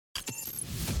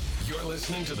You're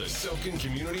listening to the Soken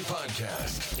Community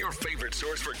Podcast. Your favorite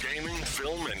source for gaming,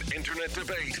 film, and internet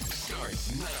debate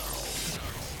starts now.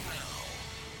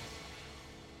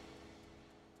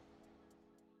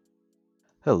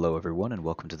 Hello, everyone, and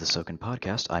welcome to the Soken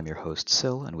Podcast. I'm your host,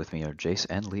 Sil, and with me are Jace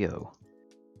and Leo.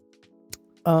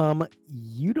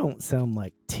 You don't sound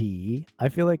like T. I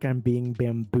feel like I'm being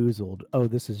bamboozled. Oh,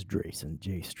 this is Drayson,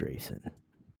 Jace Drayson.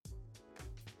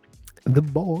 The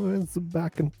boys are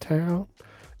back in town.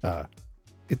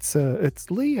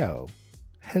 It's Leo.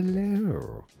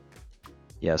 Hello.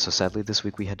 Yeah, so sadly this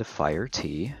week we had to fire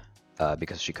T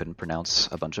because she couldn't pronounce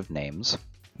a bunch of names.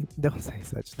 Don't say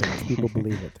such things. People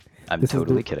believe it. I'm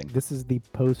totally kidding. This is the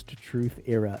post-truth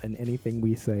era, and anything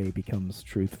we say becomes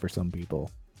truth for some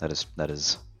people. That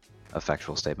is a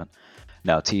factual statement.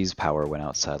 Now, T's power went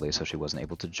out sadly, so she wasn't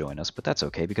able to join us, but that's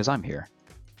okay because I'm here.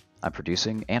 I'm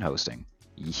producing and hosting.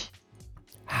 Yeesh.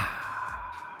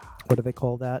 What do they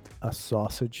call that? A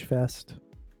sausage fest?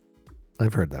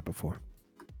 I've heard that before.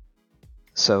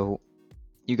 So,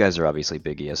 you guys are obviously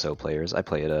big ESO players. I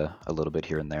play it a little bit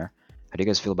here and there. How do you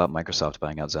guys feel about Microsoft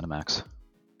buying out ZeniMax?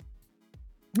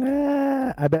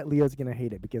 I bet Leo's gonna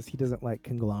hate it because he doesn't like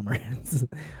conglomerates.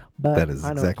 But That is I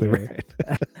don't exactly care.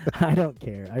 right. I don't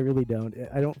care. I really don't.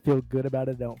 I don't feel good about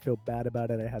it. I don't feel bad about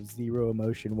it. I have zero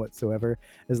emotion whatsoever.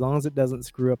 As long as it doesn't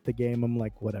screw up the game, I'm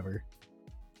like, whatever.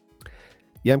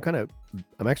 Yeah,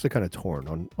 I'm actually kind of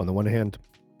torn. On the one hand,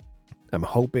 I'm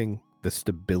hoping the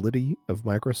stability of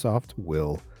Microsoft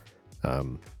will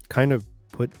kind of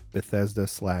put Bethesda /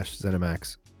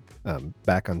 ZeniMax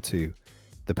back onto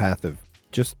the path of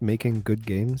just making good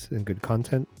games and good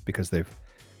content, because they've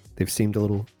seemed a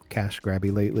little cash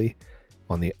grabby lately.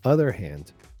 On the other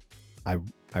hand, I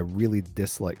really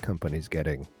dislike companies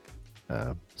getting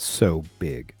so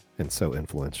big and so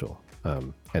influential.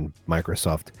 And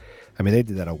Microsoft, I mean, they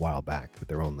did that a while back, but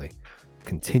they're only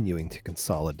continuing to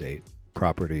consolidate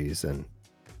properties and,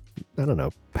 I don't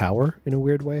know, power in a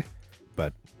weird way.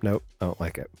 But nope, I don't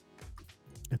like it.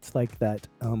 It's like that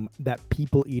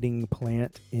people eating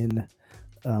plant in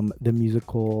the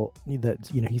musical that,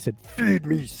 he said, "Feed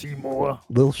me, Seymour."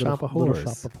 Little Shop of Horrors.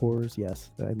 Little Shop of Horrors.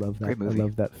 Yes, I love that. Great movie. I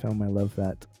love that film. I love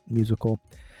that musical.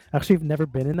 Actually, I've never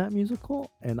been in that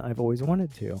musical, and I've always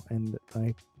wanted to. And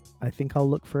I think I'll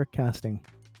look for a casting.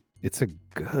 It's a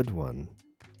good one.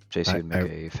 JC would make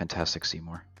a fantastic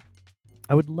Seymour.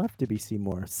 I would love to be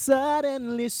Seymour.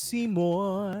 Suddenly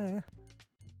Seymour.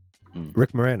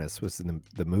 Rick Moranis was in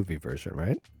the movie version,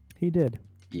 right? He did.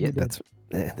 Yeah,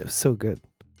 That was so good.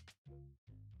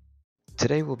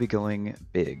 Today we'll be going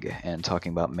big and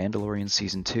talking about Mandalorian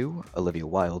Season 2, Olivia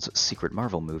Wilde's secret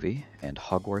Marvel movie, and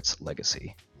Hogwarts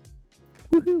Legacy.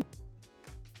 Woohoo!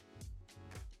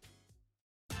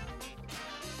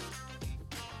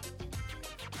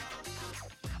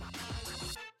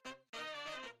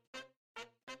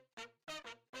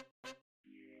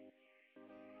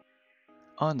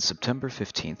 On September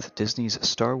 15th, Disney's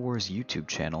Star Wars YouTube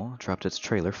channel dropped its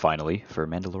trailer, finally, for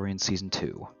Mandalorian Season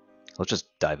 2. Let's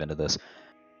just dive into this.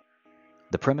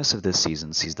 The premise of this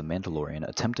season sees the Mandalorian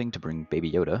attempting to bring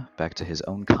Baby Yoda back to his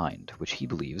own kind, which he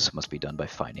believes must be done by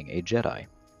finding a Jedi.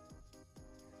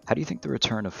 How do you think the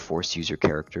return of Force user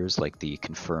characters like the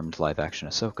confirmed live-action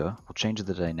Ahsoka will change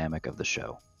the dynamic of the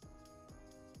show?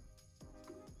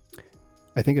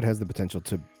 I think it has the potential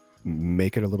to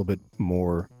make it a little bit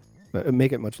more,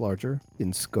 make it much larger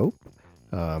in scope.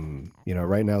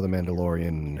 Right now the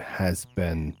Mandalorian has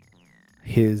been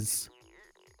his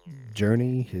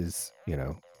journey, his,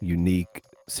 unique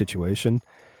situation.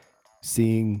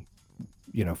 Seeing,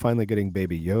 finally getting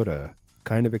Baby Yoda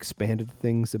kind of expanded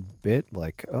things a bit,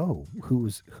 like, oh,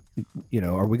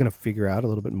 are we going to figure out a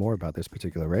little bit more about this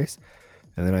particular race?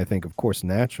 And then I think, of course,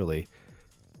 naturally,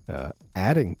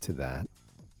 adding to that,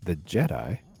 the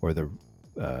Jedi, or the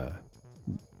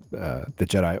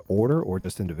Jedi Order, or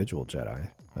just individual Jedi,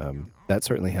 that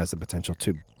certainly has the potential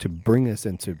to bring us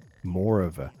into more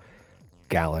of a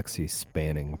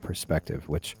galaxy-spanning perspective,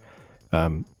 which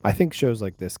I think shows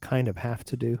like this kind of have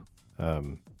to do.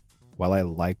 While I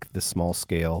like the small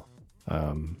scale,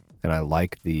 and I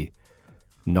like the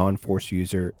non-Force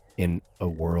user in a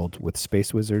world with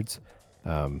space wizards,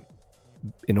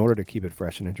 in order to keep it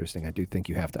fresh and interesting, I do think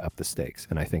you have to up the stakes,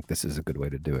 and I think this is a good way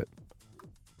to do it.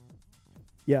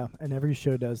 Yeah, and every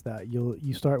show does that.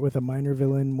 You start with a minor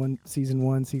villain, season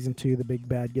 1, season 2, the big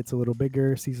bad gets a little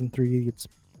bigger. Season 3, it's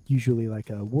usually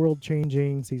like a world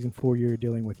changing. Season 4, you're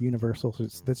dealing with Universal. So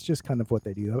that's just kind of what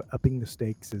they do. Upping the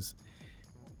stakes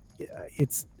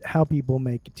it's how people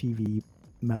make TV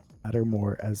matter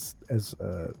more as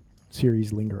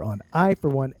series linger on. I, for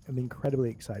one, am incredibly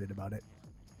excited about it.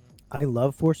 I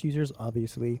love Force users,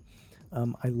 obviously.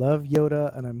 I love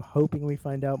Yoda, and I'm hoping we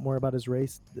find out more about his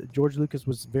race. George Lucas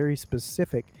was very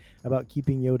specific about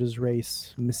keeping Yoda's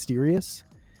race mysterious.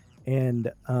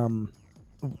 And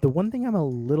the one thing I'm a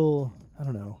little, I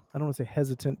don't know, I don't want to say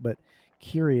hesitant, but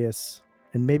curious,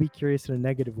 and maybe curious in a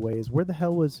negative way, is where the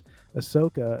hell was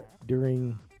Ahsoka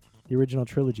during the original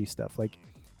trilogy stuff? Like,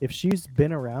 if she's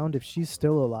been around, if she's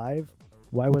still alive,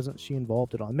 why wasn't she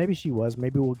involved at all? Maybe she was.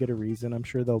 Maybe we'll get a reason. I'm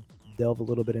sure they'll delve a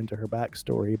little bit into her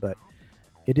backstory, but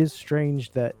it is strange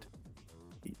that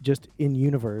just in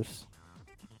universe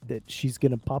that she's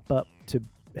going to pop up to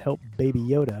help Baby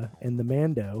Yoda and the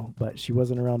Mando, but she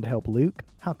wasn't around to help Luke.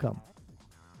 How come?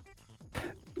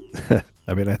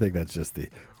 I mean, I think that's just the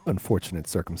unfortunate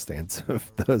circumstance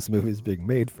of those movies being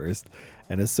made first,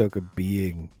 and Ahsoka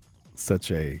being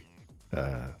such a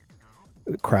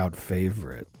crowd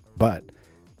favorite. But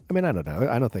I mean, I don't know.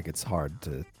 I don't think it's hard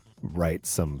to write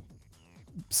some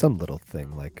little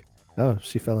thing like, oh,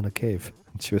 she fell in a cave.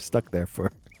 She was stuck there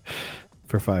for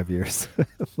 5 years.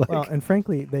 Like, Well, and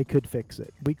frankly, they could fix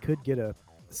it. We could get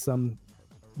some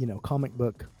canon comic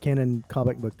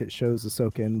book that shows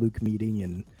Ahsoka and Luke meeting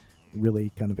and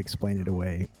really kind of explain it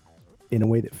away in a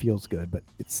way that feels good. But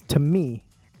it's, to me,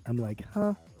 I'm like,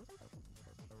 huh?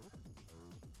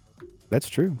 that's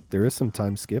true. There is some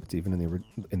time skipped even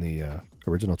in the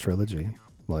original trilogy,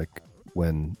 like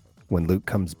when Luke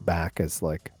comes back as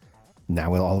like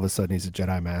now all of a sudden he's a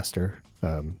Jedi Master.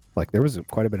 Like there was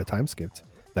quite a bit of time skipped.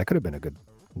 That could have been a good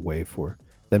way for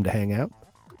them to hang out.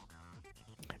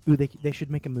 Ooh, they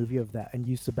should make a movie of that and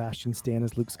use Sebastian Stan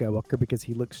as Luke Skywalker because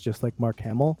he looks just like Mark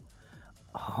Hamill.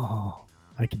 Oh,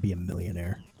 I could be a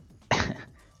millionaire.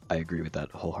 I agree with that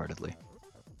wholeheartedly.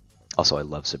 Also, I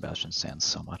love Sebastian Stan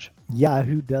so much. Yeah,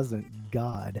 who doesn't?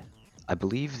 God. I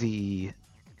believe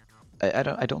I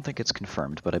don't think it's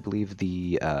confirmed, but I believe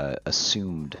the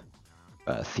assumed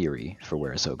theory for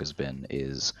where Ahsoka's been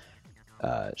is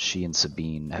she and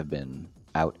Sabine have been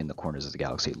out in the corners of the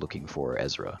galaxy looking for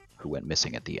Ezra, who went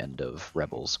missing at the end of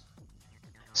Rebels.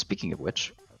 Speaking of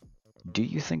which, do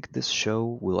you think this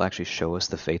show will actually show us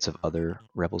the fates of other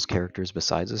Rebels characters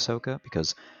besides Ahsoka?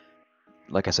 Because,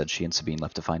 like I said, she and Sabine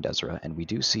left to find Ezra, and we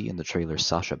do see in the trailer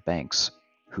Sasha Banks,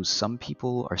 who some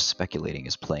people are speculating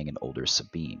is playing an older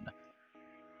Sabine.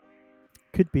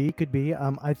 Could be.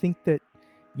 I think that,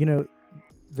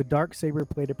 the Darksaber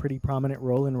played a pretty prominent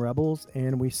role in Rebels,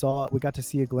 and we got to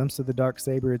see a glimpse of the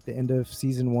Darksaber at the end of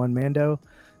season 1 Mando.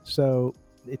 So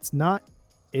it's not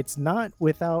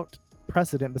without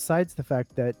precedent, besides the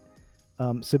fact that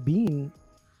Sabine,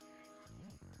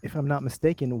 if I'm not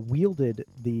mistaken, wielded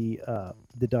the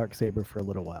Darksaber for a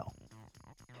little while.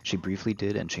 She briefly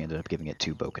did, and she ended up giving it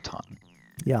to Bo-Katan.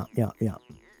 Yeah.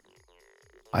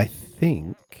 I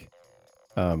think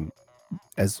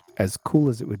as cool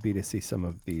as it would be to see some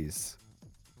of these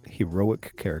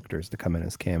heroic characters to come in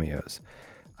as cameos,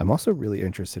 I'm also really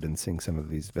interested in seeing some of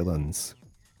these villains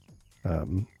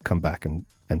come back and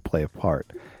play a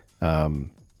part.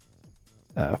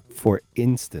 For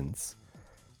instance,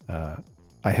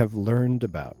 I have learned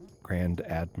about Grand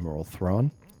Admiral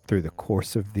Thrawn through the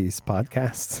course of these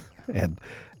podcasts, and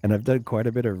I've done quite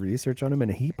a bit of research on him,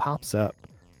 and he pops up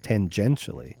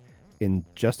tangentially in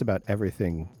just about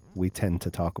everything we tend to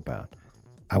talk about.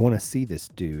 I want to see this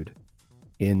dude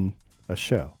in a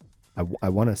show. I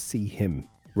want to see him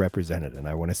represented, and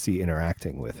I want to see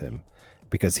interacting with him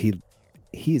because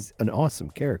he's an awesome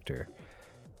character.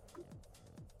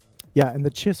 Yeah, and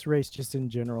the Chiss race just in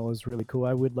general is really cool.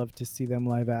 I would love to see them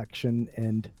live action,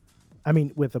 and I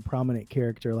mean with a prominent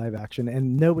character live action,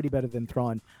 and nobody better than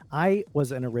Thrawn. I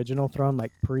was an original Thrawn,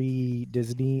 like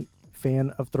pre-Disney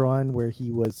fan of Thrawn, where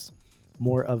he was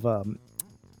more of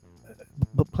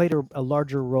but played a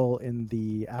larger role in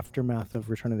the aftermath of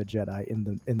Return of the Jedi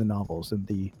in the novels and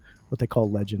the what they call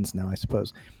legends now, I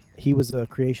suppose. He was a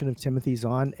creation of Timothy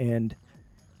Zahn and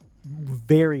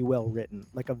very well written,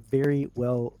 like a very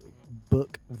well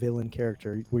book villain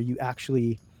character where you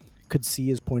actually could see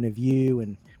his point of view,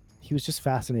 and he was just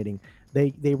fascinating.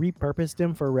 They repurposed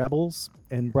him for Rebels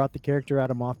and brought the character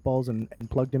out of mothballs and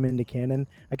plugged him into canon.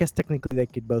 I guess technically they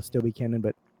could both still be canon,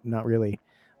 but not really.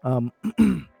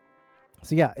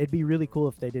 So yeah, it'd be really cool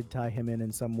if they did tie him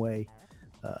in some way,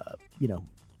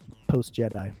 post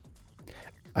Jedi.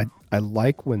 I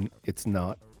like when it's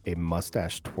not a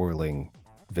mustache twirling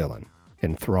villain,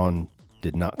 and Thrawn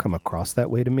did not come across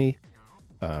that way to me.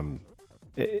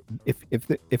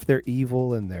 If they're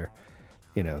evil and they're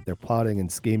plotting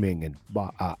and scheming and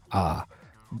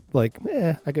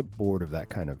I get bored of that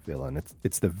kind of villain.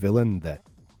 It's the villain that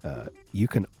you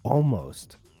can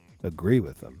almost agree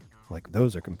with them. Like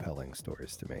those are compelling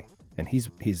stories to me, and he's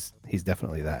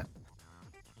definitely that.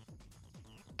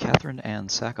 Catherine Ann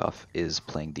Sackhoff is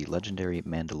playing the legendary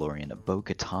Mandalorian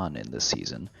Bo-Katan in this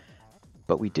season,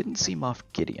 but we didn't see Moff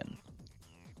Gideon.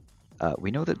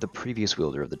 We know that the previous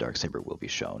wielder of the Darksaber will be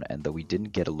shown, and though we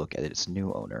didn't get a look at its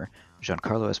new owner,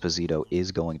 Giancarlo Esposito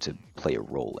is going to play a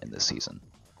role in this season.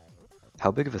 How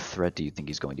big of a threat do you think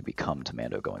he's going to become to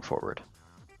Mando going forward?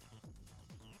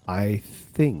 I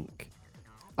think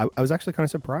I was actually kind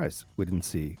of surprised we didn't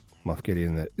see Moff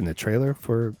Gideon in the trailer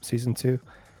for season 2,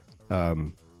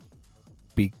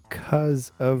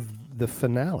 because of the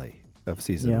finale of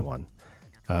season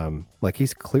 1. Like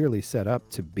he's clearly set up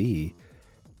to be,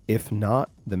 if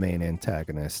not the main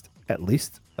antagonist, at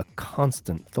least a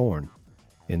constant thorn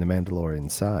in the Mandalorian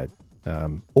side.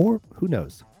 Or who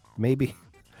knows? Maybe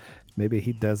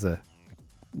he does a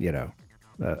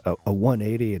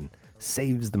 180 and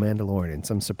saves the Mandalorian,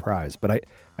 some surprise. But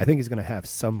I think he's going to have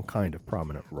some kind of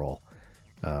prominent role.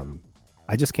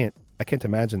 I can't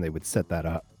imagine they would set that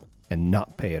up and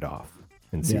not pay it off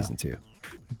in season 2.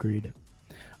 Agreed.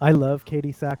 I love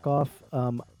Katie Sackhoff.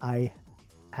 I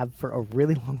have for a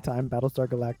really long time. Battlestar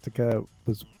Galactica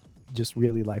was just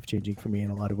really life-changing for me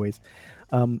in a lot of ways.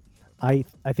 I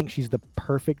think she's the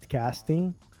perfect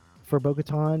casting for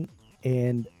Bo-Katan,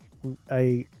 and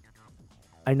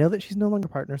I know that she's no longer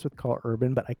partners with Karl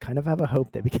Urban, but I kind of have a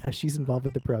hope that because she's involved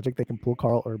with the project, they can pull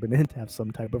Karl Urban in to have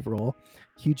some type of role.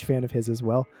 Huge fan of his as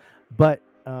well. But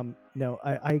no,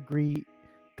 I agree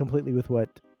completely with what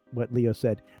Leo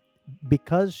said.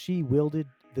 Because she wielded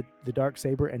the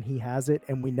Darksaber and he has it,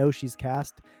 and we know she's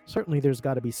cast, certainly there's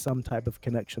got to be some type of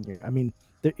connection here. I mean,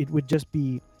 it would just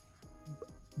be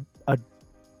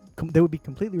they would be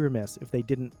completely remiss if they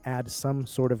didn't add some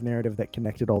sort of narrative that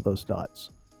connected all those dots.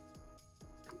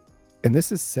 And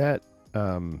this is set,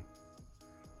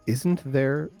 isn't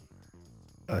there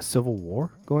a civil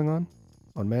war going on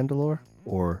Mandalore,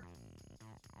 or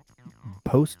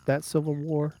post that civil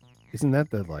war? Isn't that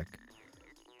the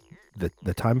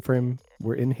time frame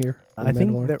we're in here? I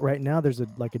think that right now there's a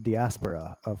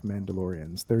diaspora of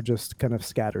Mandalorians. They're just kind of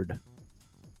scattered.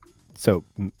 So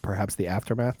perhaps the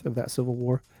aftermath of that civil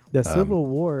war? The Civil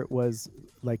War was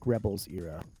like Rebels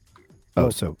era.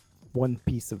 So one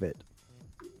piece of it.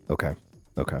 Okay.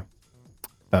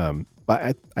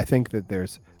 But I think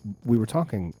that we were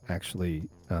talking actually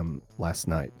last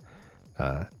night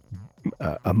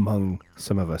among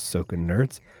some of us Ahsoka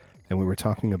nerds, and we were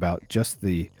talking about just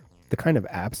the kind of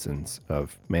absence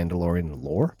of Mandalorian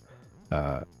lore,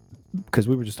 because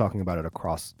we were just talking about it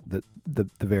across the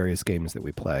various games that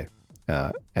we play,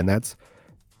 and that's,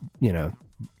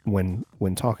 when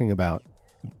talking about,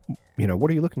 what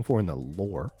are you looking for in the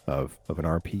lore of an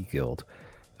RP guild?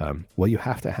 Well, you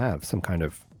have to have some kind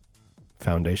of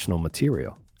foundational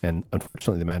material. And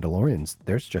unfortunately, the Mandalorians,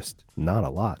 there's just not a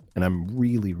lot. And I'm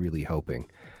really, really hoping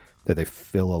that they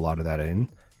fill a lot of that in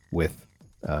with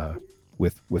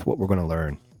what we're going to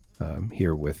learn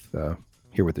here with the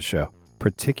show,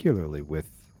 particularly with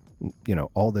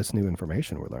all this new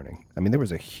information we're learning. I mean, there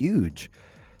was a huge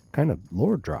kind of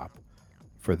lore drop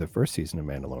for the first season of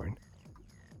Mandalorian.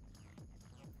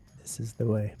 This is the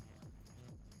way.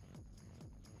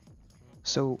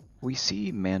 So, we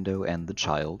see Mando and the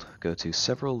child go to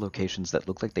several locations that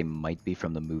look like they might be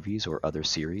from the movies or other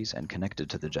series and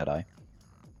connected to the Jedi.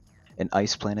 An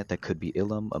ice planet that could be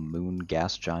Ilum, a moon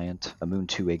gas giant, a moon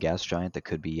 2A gas giant that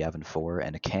could be Yavin 4,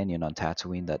 and a canyon on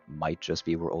Tatooine that might just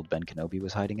be where old Ben Kenobi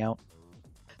was hiding out.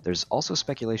 There's also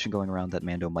speculation going around that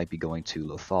Mando might be going to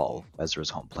Lothal, Ezra's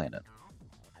home planet.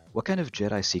 What kind of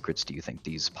Jedi secrets do you think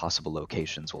these possible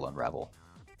locations will unravel?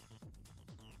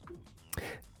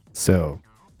 So,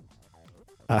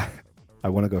 I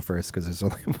want to go first because there's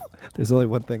only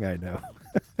one thing I know,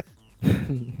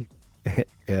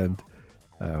 and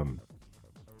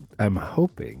I'm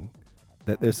hoping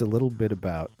that there's a little bit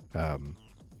about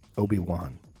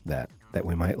Obi-Wan that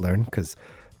we might learn, because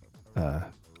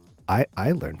I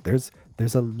learned there's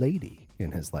a lady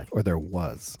in his life, or there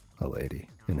was a lady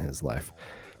in his life,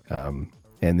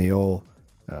 and the old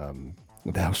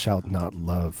 "thou shalt not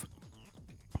love"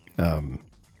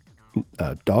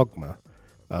 dogma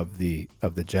of the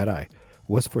Jedi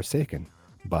was forsaken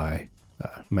by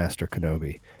Master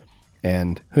Kenobi,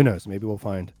 and who knows? Maybe we'll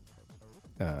find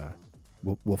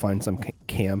we'll find some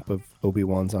camp of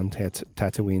Obi-Wan's on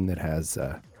Tatooine that has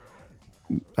I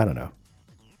don't know,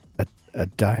 a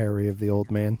diary of the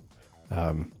old man,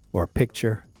 or a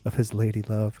picture of his lady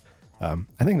love. I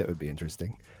think that would be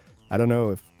interesting. I don't know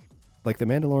if, like, the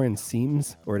Mandalorian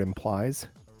seems, or it implies,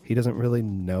 he doesn't really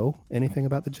know anything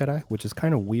about the Jedi, which is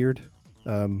kind of weird,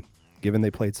 given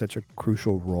they played such a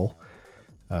crucial role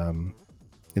in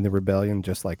the rebellion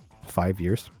just like 5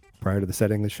 years prior to the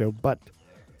setting of the show. But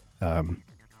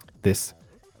this,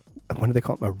 what do they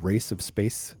call them? A race of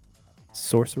space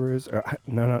sorcerers? Or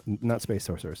no, not space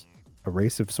sorcerers. A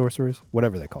race of sorcerers?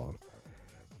 Whatever they call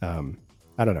them.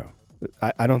 I don't know.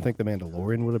 I don't think the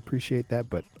Mandalorian would appreciate that,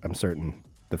 but I'm certain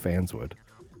the fans would.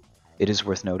 It is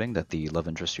worth noting that the love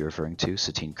interest you're referring to,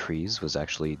 Satine Kryze, was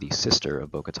actually the sister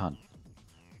of Bo-Katan.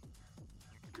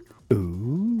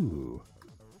 Ooh.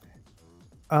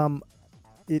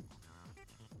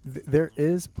 There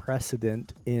is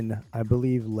precedent in, I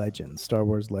believe, Legends, Star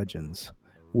Wars Legends,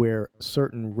 where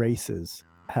certain races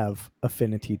have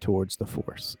affinity towards the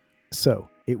Force. So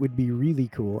it would be really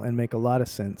cool and make a lot of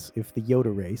sense if the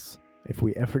Yoda race, if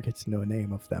we ever get to know a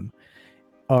name of them,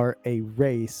 are a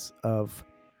race of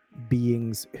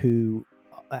beings who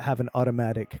have an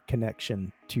automatic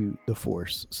connection to the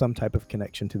Force, some type of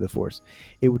connection to the Force.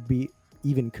 It would be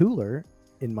even cooler,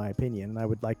 in my opinion, and I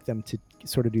would like them to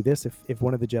sort of do this if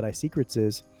one of the Jedi secrets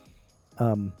is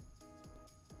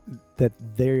that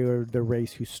they're the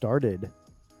race who started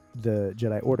the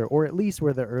Jedi Order, or at least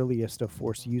were the earliest of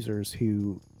Force users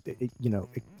who,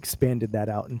 expanded that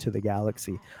out into the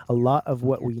galaxy. A lot of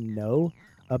what we know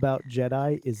about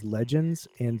Jedi is Legends,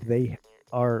 and they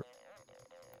are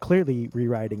clearly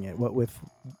rewriting it. What with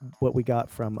what we got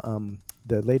from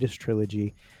the latest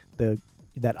trilogy,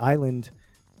 that island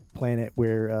planet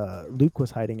where Luke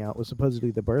was hiding out was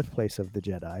supposedly the birthplace of the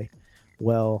Jedi.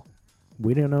 Well,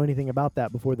 we didn't know anything about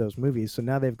that before those movies, so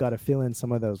now they've got to fill in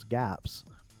some of those gaps.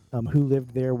 Who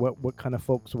lived there? What kind of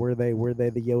folks were they? Were they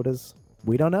the Yodas?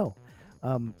 We don't know.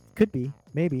 Could be,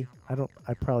 maybe.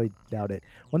 I probably doubt it.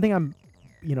 One thing I'm,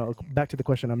 back to the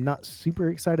question, I'm not super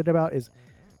excited about is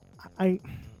I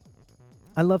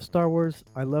love Star Wars.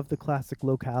 I love the classic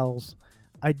locales.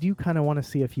 I do kind of want to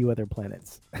see a few other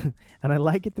planets. And I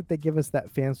like it that they give us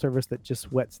that fan service that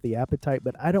just whets the appetite,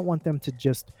 but I don't want them to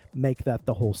just make that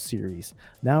the whole series.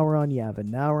 Now we're on Yavin,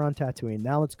 now we're on Tatooine,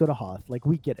 now let's go to Hoth. Like,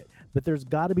 we get it. But there's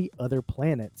got to be other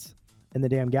planets in the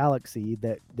damn galaxy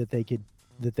that they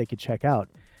could check out.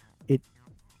 It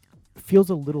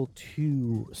feels a little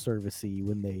too servicey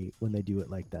when they do it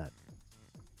like that.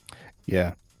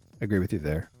 Yeah, I agree with you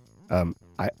there.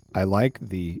 I like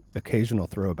the occasional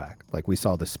throwback. Like we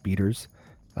saw the speeders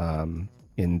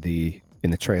in the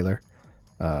trailer.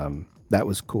 That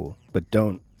was cool. But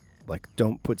don't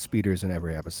put speeders in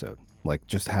every episode. Like,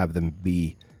 just have them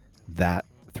be that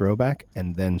throwback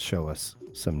and then show us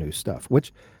some new stuff,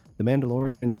 which the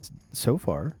Mandalorian so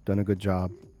far done a good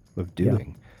job of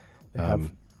doing. Yeah,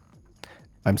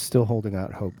 I'm still holding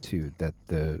out hope too that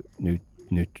the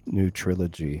new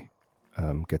trilogy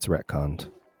gets retconned.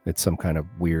 It's some kind of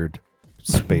weird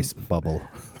space bubble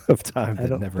of time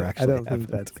that never actually happened. I don't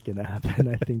think that's going to happen.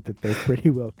 I think that they're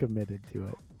pretty well committed to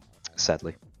it.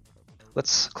 Sadly.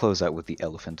 Let's close out with the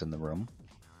elephant in the room.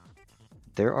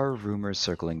 There are rumors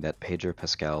circling that Pedro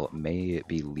Pascal may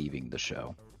be leaving the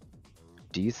show.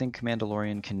 Do you think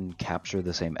Mandalorian can capture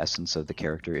the same essence of the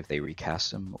character if they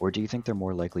recast him, or do you think they're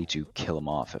more likely to kill him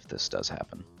off if this does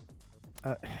happen?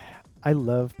 I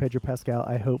love Pedro Pascal.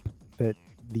 I hope that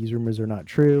these rumors are not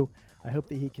true. I hope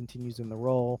that he continues in the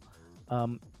role.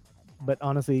 But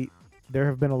honestly, there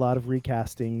have been a lot of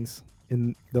recastings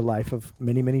in the life of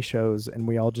many, many shows, and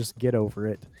we all just get over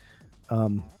it.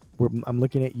 I'm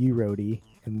looking at you, Rhodey,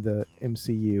 in the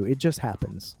MCU. It just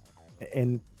happens.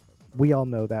 And we all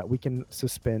know that. We can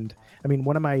suspend. I mean,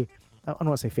 one of my, I don't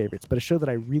want to say favorites, but a show that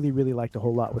I really, really liked a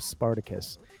whole lot was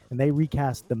Spartacus. And they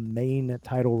recast the main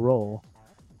title role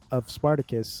of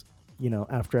Spartacus,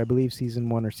 after I believe season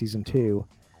 1 or season 2.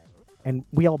 And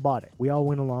we all bought it. We all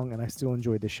went along, and I still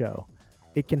enjoyed the show.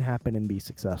 It can happen and be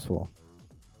successful.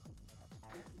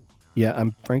 Yeah,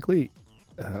 I'm frankly,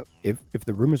 if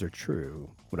the rumors are true,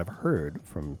 what I've heard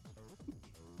from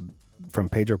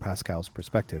Pedro Pascal's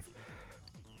perspective,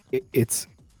 it's,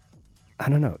 I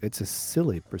don't know, it's a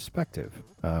silly perspective.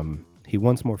 He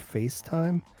wants more face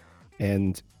time,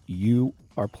 and you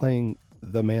are playing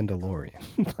the Mandalorian,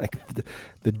 like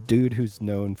the dude who's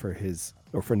known for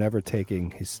for never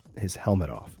taking his helmet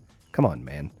off. Come on,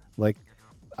 man. Like,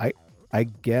 I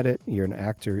get it. You're an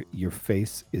actor. Your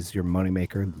face is your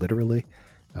moneymaker, literally.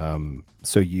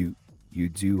 So you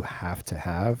do have to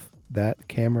have that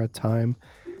camera time.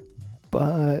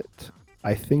 But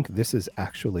I think this is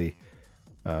actually,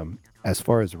 as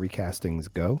far as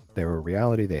recastings go, they're a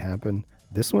reality. They happen.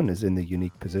 This one is in the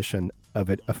unique position of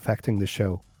it affecting the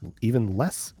show even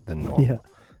less than normal. Yeah,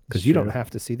 because you don't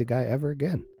have to see the guy ever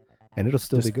again, and it'll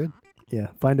still be good. Yeah,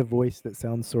 find a voice that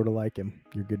sounds sort of like him.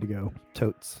 You're good to go.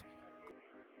 Totes.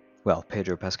 Well,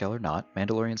 Pedro Pascal or not,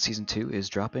 Mandalorian Season 2 is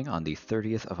dropping on the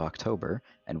 30th of October,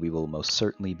 and we will most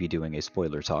certainly be doing a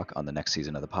spoiler talk on the next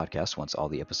season of the podcast once all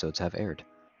the episodes have aired.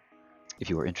 If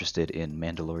you are interested in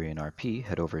Mandalorian RP,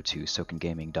 head over to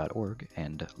sokengaming.org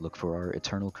and look for our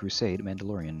Eternal Crusade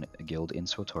Mandalorian guild in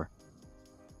SWTOR.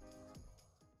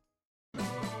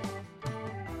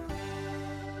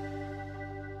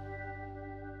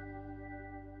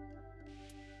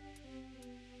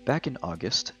 Back in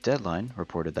August, Deadline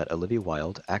reported that Olivia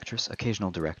Wilde, actress, occasional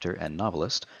director, and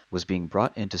novelist, was being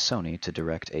brought into Sony to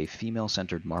direct a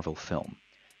female-centered Marvel film.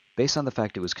 Based on the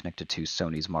fact it was connected to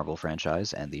Sony's Marvel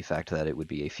franchise and the fact that it would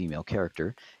be a female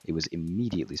character, it was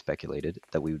immediately speculated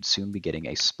that we would soon be getting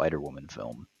a Spider-Woman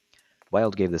film.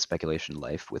 Wilde gave this speculation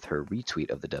life with her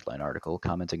retweet of the Deadline article,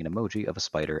 commenting an emoji of a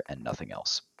spider and nothing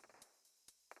else.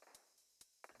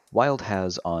 Wilde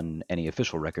has, on any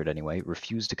official record anyway,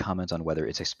 refused to comment on whether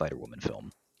it's a Spider-Woman film.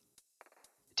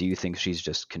 Do you think she's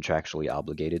just contractually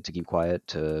obligated to keep quiet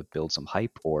to build some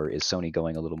hype, or is Sony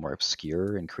going a little more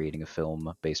obscure and creating a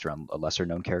film based around a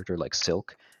lesser-known character like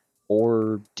Silk?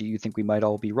 Or do you think we might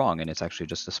all be wrong and it's actually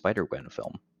just a Spider-Gwen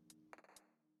film?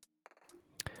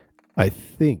 I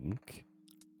think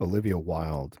Olivia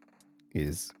Wilde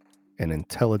is an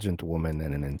intelligent woman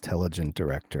and an intelligent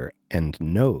director and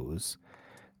knows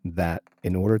that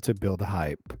in order to build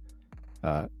hype,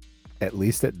 at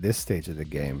least at this stage of the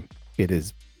game, it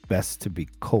is best to be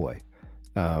coy.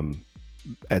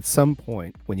 At some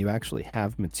point, when you actually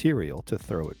have material to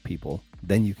throw at people,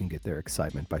 then you can get their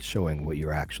excitement by showing what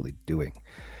you're actually doing.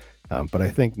 But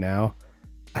I think now,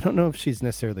 I don't know if she's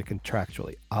necessarily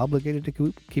contractually obligated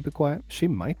to keep it quiet. She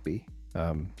might be.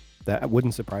 That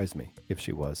wouldn't surprise me if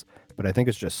she was. But I think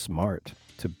it's just smart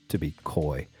to be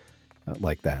coy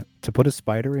like that. To put a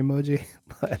spider emoji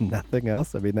and nothing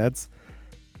else. I mean, that's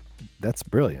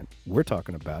brilliant. We're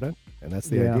talking about it, and that's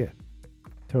the idea.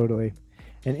 Totally.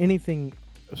 And anything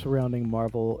surrounding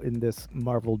Marvel in this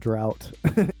Marvel drought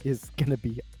is going to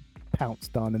be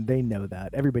pounced on, and they know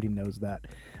that. Everybody knows that.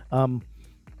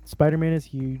 Spider-Man is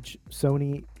huge.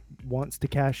 Sony wants to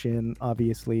cash in,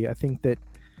 obviously. I think that,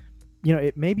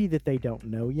 it may be that they don't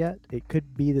know yet. It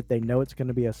could be that they know it's going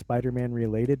to be a Spider-Man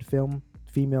related film,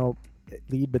 female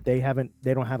lead, but they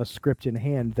don't have a script in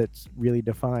hand that's really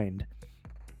defined,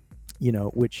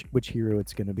 which hero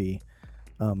it's going to be.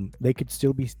 They could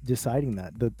still be deciding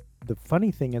that. The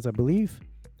funny thing is, I believe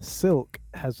Silk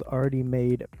has already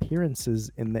made appearances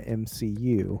in the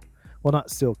MCU. Well, not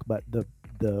Silk, but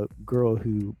the girl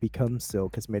who becomes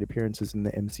Silk has made appearances in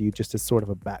the MCU just as sort of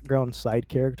a background side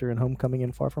character in Homecoming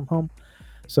and Far From Home.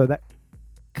 So that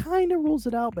kind of rules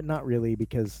it out, but not really,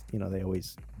 because they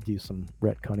always do some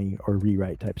retconning or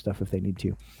rewrite type stuff if they need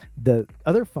to. The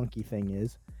other funky thing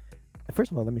is,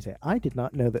 first of all, let me say, I did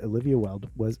not know that Olivia Wilde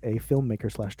was a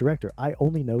filmmaker / director. I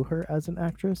only know her as an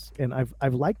actress, and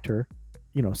I've liked her,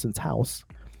 since House.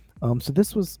 So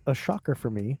this was a shocker for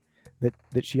me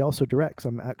that she also directs.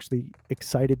 I'm actually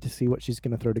excited to see what she's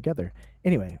going to throw together.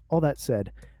 Anyway, all that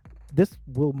said, this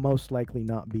will most likely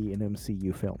not be an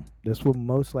MCU film. This will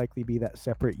most likely be that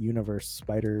separate universe,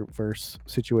 Spider-Verse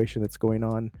situation that's going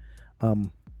on.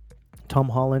 Tom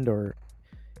Holland or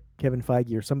Kevin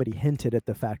Feige or somebody hinted at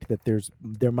the fact that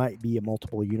there might be a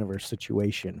multiple universe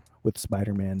situation with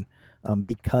Spider-Man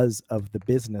because of the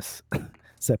business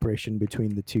separation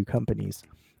between the two companies.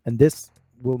 And this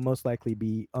will most likely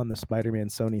be on the Spider-Man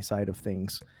Sony side of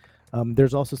things.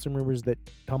 There's also some rumors that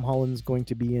Tom Holland's going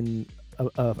to be in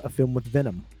a film with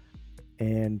Venom,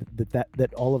 and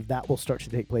that all of that will start to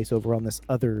take place over on this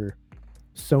other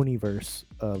Sonyverse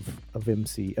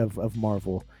of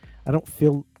Marvel. I don't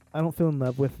feel in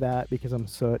love with that because I'm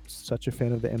such a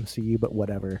fan of the MCU, but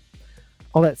whatever.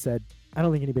 All that said, I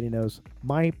don't think anybody knows.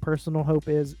 My personal hope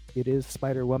is it is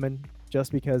Spider-Woman,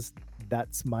 just because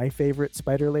that's my favorite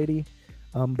Spider Lady.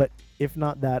 But if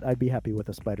not that, I'd be happy with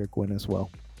a Spider-Gwen as well.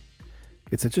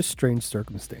 It's such a strange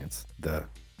circumstance, the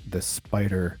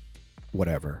Spider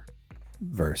whatever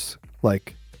verse.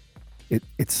 Like,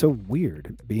 it's so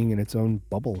weird being in its own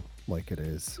bubble like it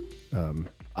is.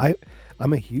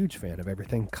 I'm a huge fan of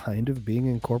everything kind of being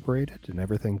incorporated and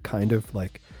everything kind of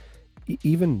like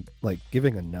even like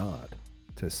giving a nod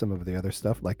to some of the other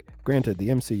stuff. Like, granted, the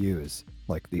MCU is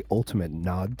like the ultimate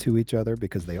nod to each other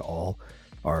because they all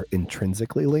are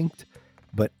intrinsically linked.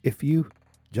 But if you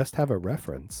just have a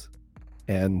reference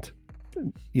and,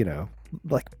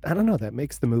 like, I don't know, that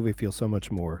makes the movie feel so much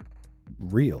more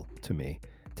real to me.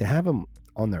 To have them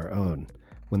on their own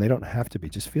when they don't have to be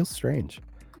just feels strange.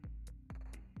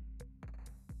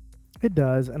 It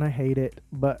does, and I hate it,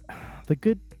 but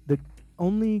the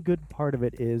only good part of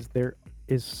it is there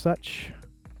is such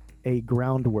a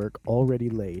groundwork already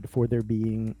laid for there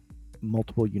being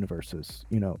multiple universes.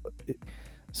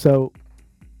 So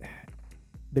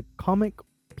the comic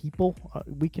people,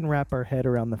 we can wrap our head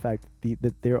around the fact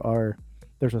that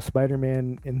there's a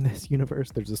Spider-Man in this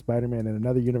universe, there's a Spider-Man in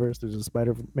another universe, there's a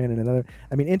Spider-Man in another.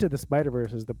 I mean, Into the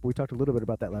Spider-Verse we talked a little bit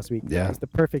about that last week. Yeah. It's the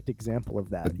perfect example of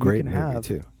that. A great you can movie have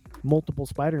too. multiple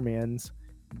Spider-Mans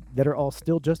that are all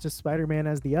still just as Spider-Man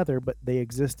as the other, but they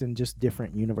exist in just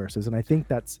different universes. And I think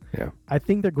I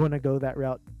think they're going to go that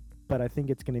route, but I think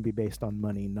it's going to be based on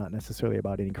money, not necessarily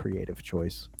about any creative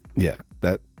choice. Yeah,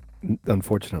 that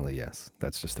unfortunately, yes,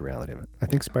 that's just the reality of it. I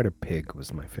think Spider-Pig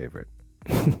was my favorite.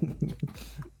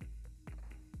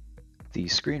 The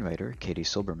screenwriter, Katie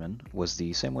Silberman, was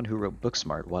the same one who wrote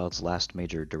Booksmart, Wilde's last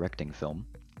major directing film.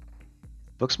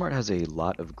 Booksmart has a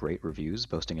lot of great reviews,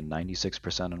 boasting a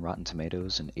 96% on Rotten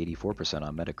Tomatoes, an 84%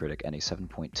 on Metacritic, and a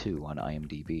 7.2 on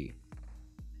IMDb.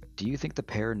 Do you think the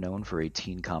pair known for a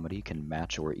teen comedy can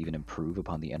match or even improve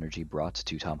upon the energy brought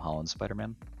to Tom Holland's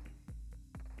Spider-Man?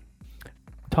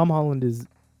 Tom Holland is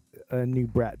a new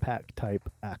Brat Pack type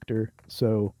actor,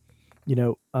 so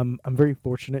I'm very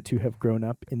fortunate to have grown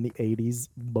up in the 80s,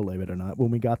 believe it or not, when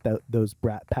we got those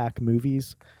Brat Pack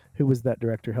movies. Who was that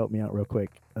director? Help me out real quick.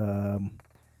 Come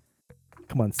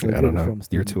on, I don't know.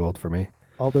 You're too old for me.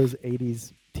 All those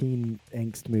 80s teen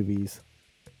angst movies.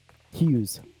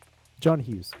 John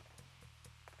Hughes.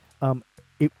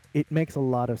 It makes a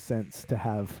lot of sense to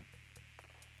have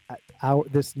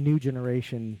this new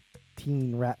generation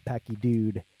teen Rat Packy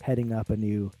dude heading up a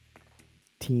new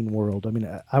teen world. I mean,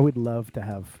 I would love to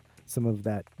have some of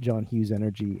that John Hughes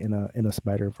energy in a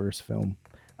Spider-Verse film.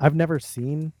 I've never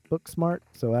seen Booksmart,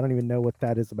 so I don't even know what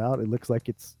that is about. It looks like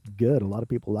it's good. A lot of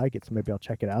people like it, so maybe I'll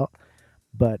check it out.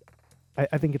 But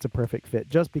I think it's a perfect fit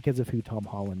just because of who Tom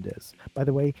Holland is. By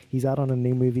the way, he's out on a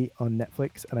new movie on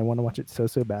Netflix, and I want to watch it so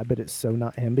bad, but it's so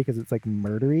not him because it's like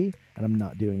murdery, and I'm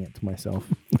not doing it to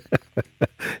myself.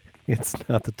 It's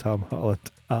not the Tom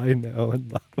Holland I know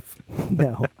and love.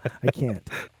 No, I can't.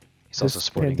 He's also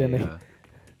sporting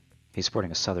he's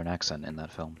sporting a Southern accent in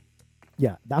that film.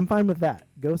 Yeah, I'm fine with that.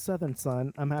 Go Southern,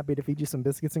 son. I'm happy to feed you some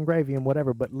biscuits and gravy and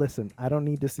whatever, but listen, I don't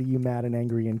need to see you mad and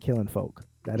angry and killing folk.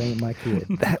 That ain't my kid.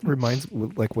 That reminds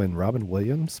me, like when Robin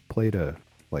Williams played a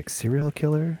serial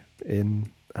killer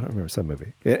in, I don't remember, some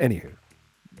movie. Anywho,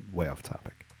 way off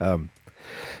topic.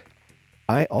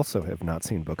 I also have not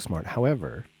seen Booksmart.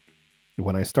 However,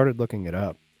 when I started looking it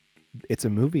up, it's a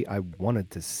movie I wanted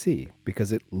to see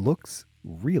because it looks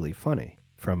really funny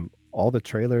from all the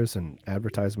trailers and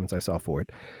advertisements I saw for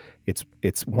it. It's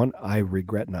one I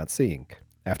regret not seeing.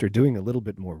 After doing a little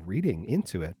bit more reading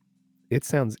into it, it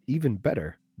sounds even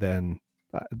better than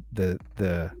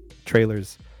the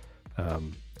trailers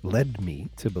led me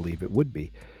to believe it would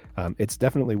be. It's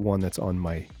definitely one that's on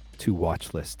my to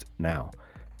watch list now.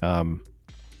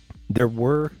 There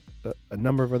were a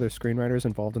number of other screenwriters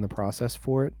involved in the process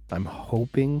for it. I'm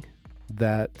hoping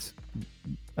that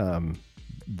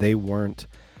they weren't,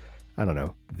 I don't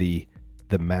know, the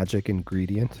magic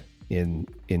ingredient in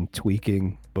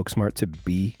tweaking Booksmart to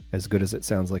be as good as it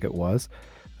sounds like it was.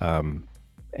 Honestly,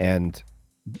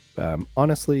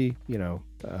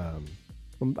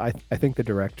 I think the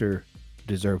director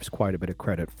deserves quite a bit of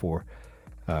credit for,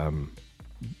 the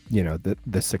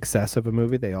success of a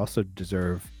movie. They also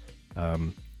deserve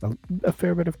a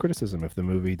fair bit of criticism if the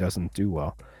movie doesn't do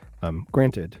well.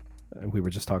 Granted, we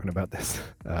were just talking about this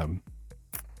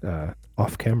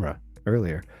off camera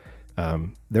earlier.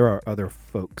 There are other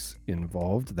folks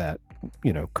involved that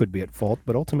could be at fault,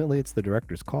 but ultimately it's the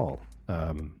director's call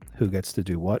who gets to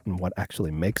do what and what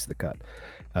actually makes the cut.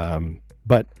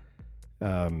 But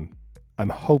I'm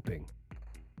hoping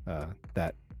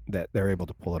that they're able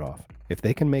to pull it off. If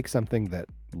they can make something that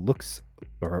looks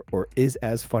or is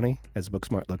as funny as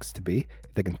Booksmart looks to be,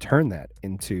 if they can turn that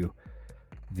into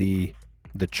the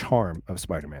charm of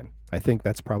Spider-Man, I think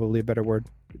that's probably a better word.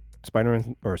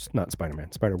 Spider-Man, or not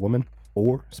Spider-Man, Spider-Woman,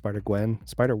 or Spider-Gwen,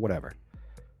 Spider-whatever.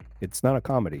 It's not a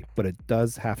comedy, but it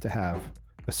does have to have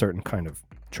a certain kind of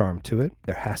charm to it.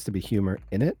 There has to be humor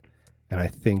in it, and I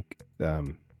think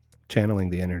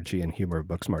channeling the energy and humor of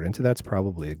Booksmart into that's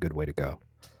probably a good way to go.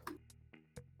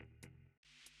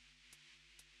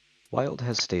 Wilde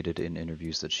has stated in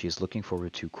interviews that she is looking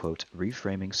forward to, quote,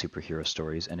 reframing superhero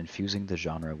stories and infusing the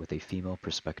genre with a female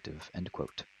perspective, end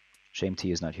quote. Shame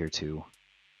T is not here to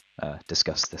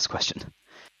discuss this question.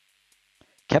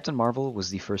 Captain Marvel was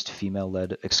the first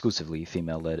exclusively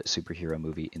female-led superhero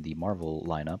movie in the Marvel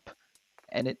lineup,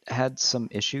 and it had some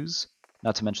issues,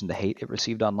 not to mention the hate it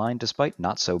received online despite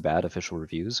not so bad official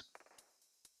reviews.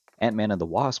 Ant-Man and the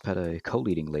Wasp had a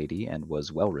co-leading lady and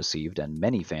was well received, and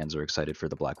many fans are excited for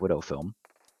the Black Widow film.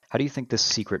 How do you think this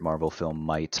secret Marvel film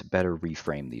might better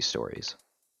reframe these stories?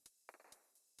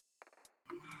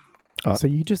 So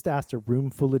you just asked a room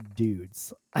full of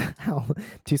dudes how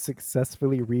to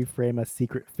successfully reframe a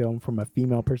secret film from a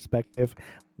female perspective.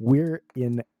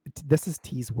 This is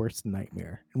T's worst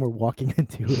nightmare, and we're walking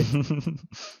into it.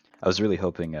 I was really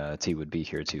hoping T would be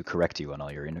here to correct you on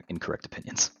all your incorrect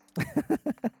opinions.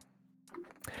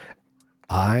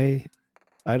 I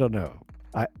don't know.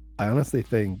 I honestly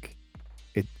think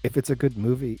if it's a good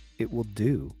movie, it will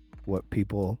do what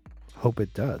people hope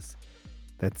it does.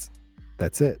 That's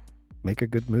it. Make a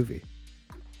good movie.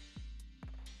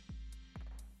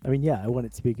 I mean, yeah, I want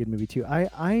it to be a good movie too.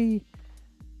 I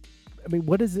mean,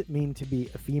 what does it mean to be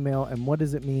a female, and what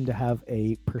does it mean to have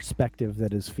a perspective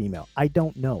that is female? I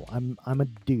don't know. I'm a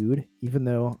dude, even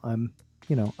though I'm,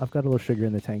 I've got a little sugar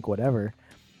in the tank, whatever.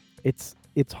 It's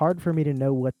hard for me to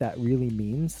know what that really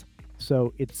means.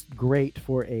 So it's great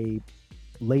for a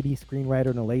lady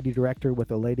screenwriter and a lady director with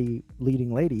a lady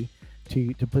leading lady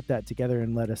to put that together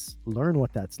and let us learn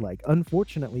what that's like.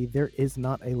 Unfortunately, there is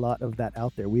not a lot of that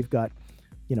out there. We've got,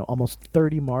 almost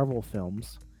 30 Marvel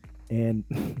films and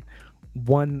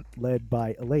one led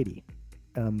by a lady.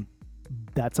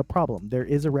 That's a problem. There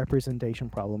is a representation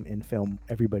problem in film.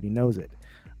 Everybody knows it.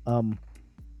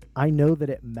 I know that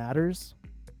it matters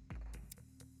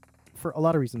for a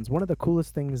lot of reasons. One of the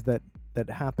coolest things that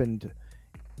happened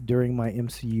during my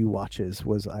MCU watches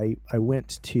was I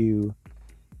went to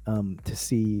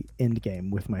see Endgame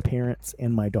with my parents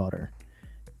and my daughter,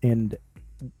 and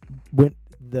went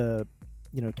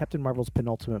Captain Marvel's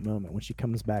penultimate moment when she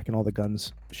comes back and all the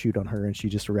guns shoot on her and she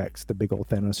just wrecks the big old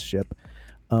Thanos ship.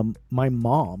 My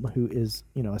mom, who is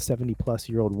a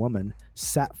 70-plus-year-old woman,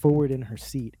 sat forward in her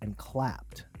seat and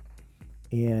clapped,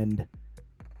 and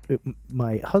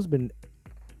my husband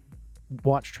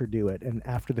watched her do it. And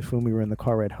after the film, we were in the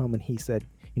car ride home, and he said,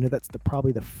 that's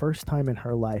probably the first time in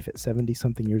her life at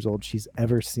 70-something years old she's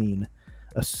ever seen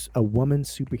a woman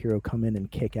superhero come in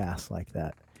and kick ass like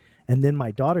that. And then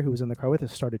my daughter, who was in the car with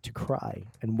us, started to cry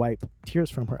and wipe tears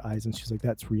from her eyes, and she's like,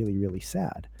 that's really, really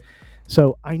sad.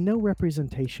 So I know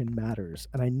representation matters,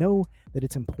 and I know that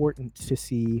it's important to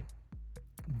see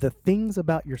the things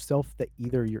about yourself that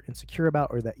either you're insecure about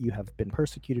or that you have been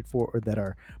persecuted for or that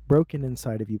are broken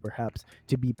inside of you, perhaps,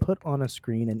 to be put on a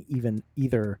screen and even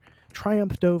either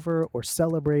triumphed over or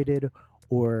celebrated,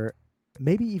 or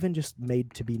maybe even just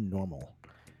made to be normal.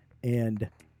 And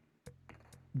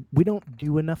we don't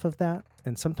do enough of that.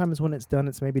 And sometimes when it's done,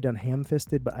 it's maybe done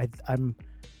ham-fisted, but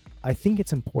I think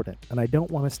it's important, and I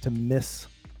don't want us to miss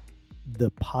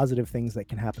the positive things that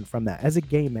can happen from that. As a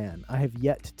gay man, I have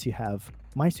yet to have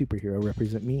my superhero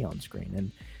represent me on screen.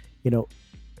 And,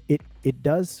 it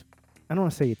does, I don't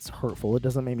want to say it's hurtful. It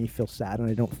doesn't make me feel sad, and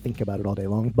I don't think about it all day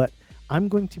long, but I'm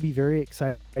going to be very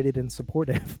excited and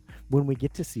supportive when we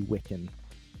get to see Wiccan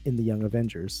in the Young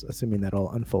Avengers, assuming that all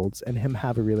unfolds, and him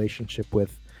have a relationship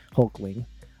with Hulkling.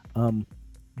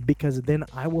 Because then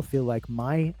I will feel like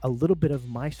a little bit of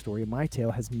my story, my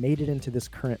tale, has made it into this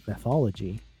current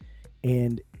mythology,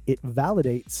 and it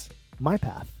validates my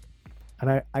path.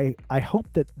 And I hope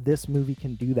that this movie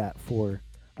can do that for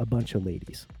a bunch of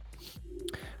ladies.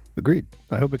 Agreed.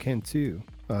 I hope it can too.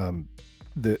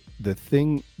 The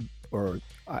thing, or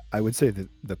I would say that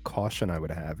the caution I would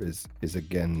have is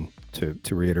again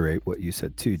to reiterate what you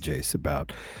said too, Jace,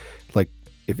 about like,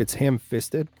 if it's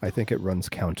ham-fisted, I think it runs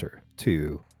counter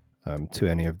to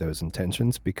any of those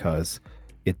intentions, because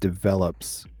it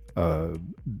develops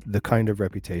the kind of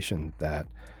reputation that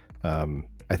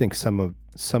I think some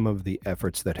of the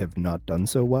efforts that have not done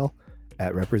so well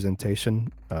at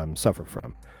representation suffer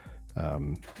from.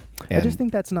 I just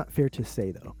think that's not fair to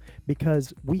say, though,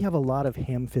 because we have a lot of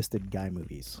ham-fisted guy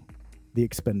movies, The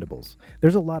Expendables.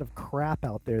 There's a lot of crap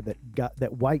out there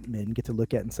that white men get to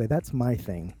look at and say, that's my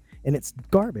thing, and it's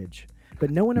garbage. But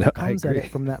no one ever comes at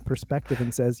it from that perspective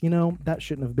and says, that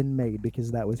shouldn't have been made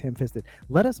because that was ham-fisted.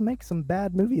 Let us make some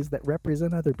bad movies that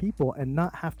represent other people and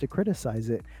not have to criticize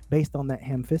it based on that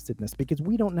ham-fistedness, because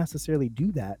we don't necessarily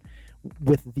do that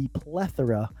with the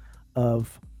plethora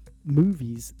of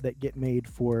movies that get made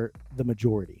for the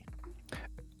majority.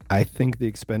 I think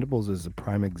The Expendables is a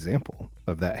prime example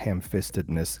of that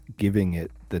ham-fistedness, giving it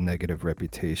the negative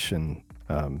reputation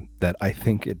that I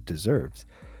think it deserves.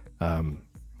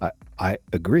 I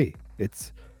agree.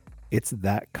 It's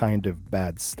that kind of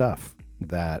bad stuff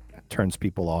that turns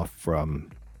people off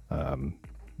from, I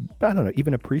don't know,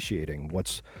 even appreciating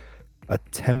what's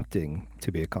attempting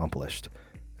to be accomplished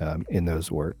in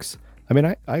those works. I mean,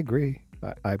 I agree.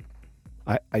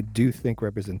 I do think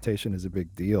representation is a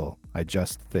big deal. I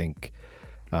just think,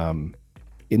 in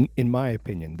my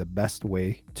opinion, the best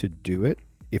way to do it,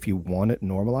 if you want it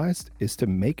normalized, is to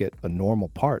make it a normal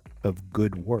part of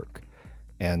good work,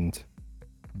 and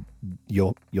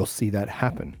you'll see that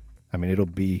happen. I mean, it'll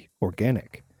be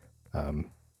organic.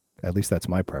 At least that's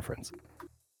my preference.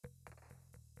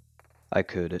 I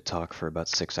could talk for about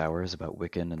 6 hours about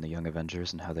Wiccan and the Young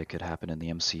Avengers and how they could happen in the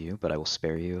MCU, but I will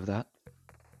spare you of that.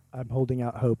 I'm holding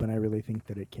out hope, and I really think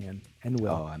that it can and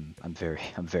will. Oh, I'm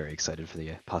very excited for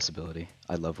the possibility.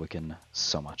 I love Wiccan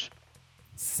so much.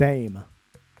 Same.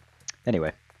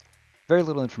 Anyway, very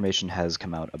little information has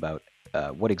come out about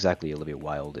what exactly Olivia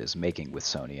Wilde is making with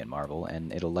Sony and Marvel,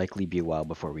 and it'll likely be a while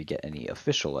before we get any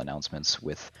official announcements,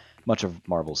 with much of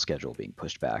Marvel's schedule being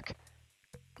pushed back.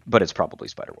 But it's probably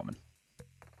Spider-Woman.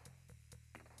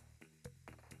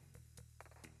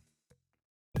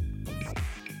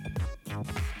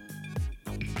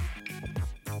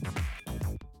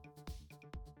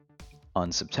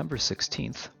 On September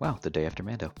 16th, wow, the day after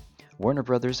Mando, Warner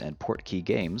Brothers and Portkey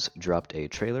Games dropped a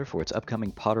trailer for its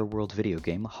upcoming Potterworld video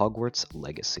game, Hogwarts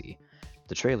Legacy.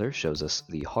 The trailer shows us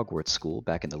the Hogwarts school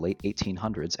back in the late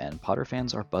 1800s, and Potter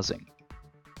fans are buzzing.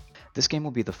 This game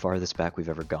will be the farthest back we've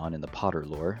ever gone in the Potter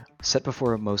lore, set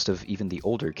before most of even the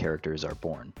older characters are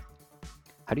born.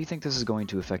 How do you think this is going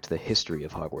to affect the history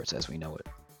of Hogwarts as we know it?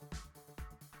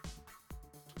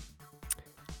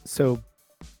 So,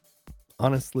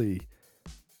 honestly,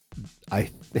 I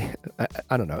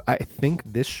don't know. I think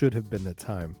this should have been the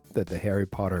time that the Harry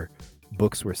Potter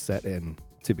books were set in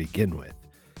to begin with,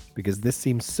 because this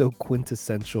seems so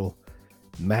quintessential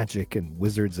magic and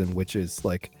wizards and witches.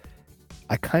 Like,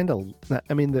 I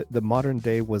mean, the modern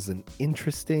day was an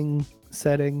interesting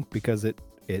setting because it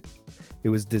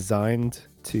was designed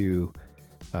to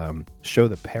show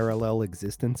the parallel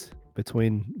existence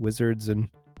between wizards and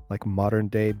like modern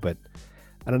day, but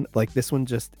I don't like this one.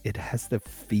 Just it has the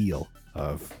feel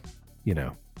of, you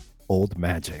know, old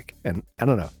magic, and I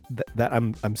don't know that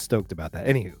I'm stoked about that.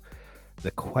 Anywho, the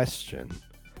question,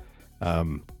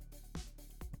 I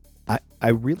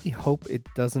really hope it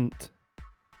doesn't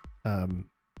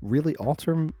really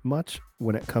alter much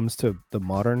when it comes to the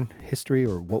modern history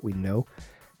or what we know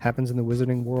happens in the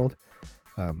wizarding world.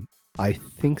 I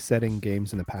think setting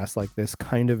games in the past like this,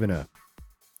 kind of in a,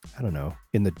 I don't know,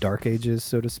 in the dark ages,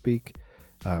 so to speak,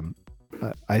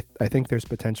 I think there's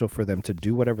potential for them to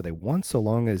do whatever they want, so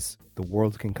long as the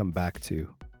world can come back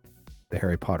to the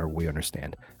Harry Potter we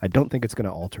understand. I don't think it's going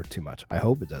to alter too much. I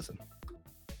hope it doesn't.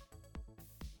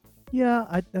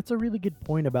 Yeah, that's a really good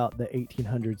point about the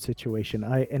 1800 situation.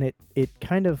 It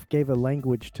kind of gave a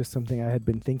language to something I had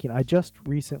been thinking. I just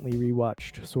recently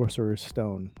rewatched Sorcerer's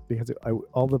Stone because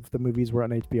all of the movies were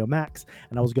on HBO Max,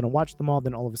 and I was going to watch them all.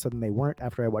 Then all of a sudden they weren't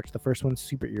after I watched the first one.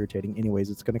 Super irritating. Anyways,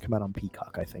 it's going to come out on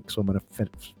Peacock, I think, so I'm going to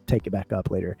take it back up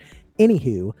later.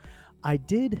 Anywho, I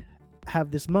did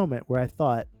have this moment where I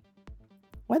thought,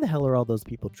 why the hell are all those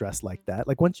people dressed like that?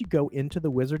 Like, once you go into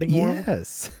the wizarding world,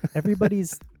 Yes.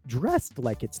 everybody's dressed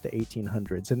like it's the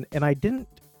 1800s. And I didn't,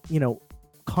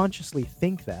 consciously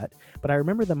think that, but I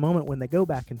remember the moment when they go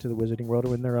back into the wizarding world, or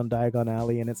when they're on Diagon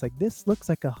Alley, and it's like, this looks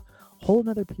like a whole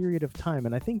nother period of time.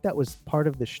 And I think that was part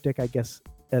of the shtick, I guess,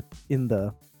 in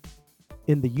the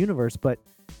universe, but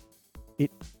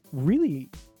it really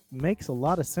makes a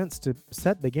lot of sense to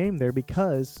set the game there,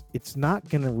 because it's not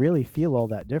going to really feel all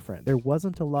that different. There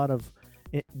wasn't a lot of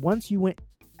it once you went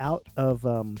out of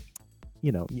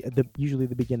usually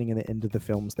the beginning and the end of the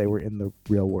films, they were in the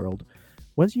real world.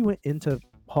 Once you went into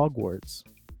Hogwarts,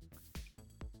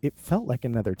 it felt like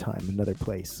another time, another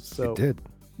place. So It did,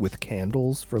 with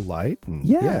candles for light, and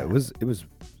Yeah. it was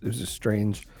a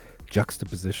strange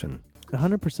juxtaposition.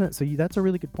 100%. So that's a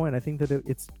really good point. I think that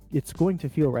it's going to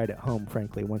feel right at home,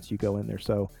 frankly, once you go in there.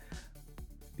 So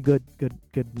good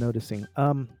noticing.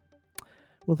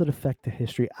 Will it affect the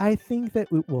history? I think that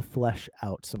it will flesh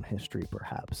out some history,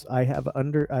 perhaps. I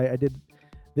didn't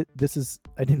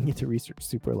get to research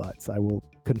super lots, I will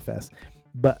confess,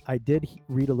 but I did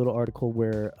read a little article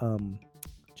where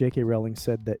J.K. Rowling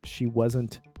said that she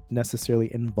wasn't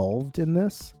necessarily involved in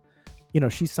this.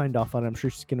 She signed off on it. I'm sure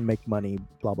she's going to make money,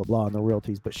 blah, blah, blah, on the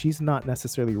royalties, but she's not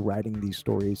necessarily writing these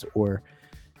stories, or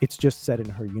it's just set in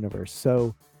her universe.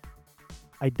 So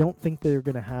I don't think they're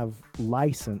going to have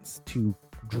license to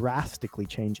drastically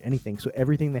change anything. So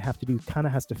everything they have to do kind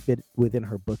of has to fit within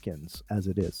her bookends as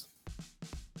it is.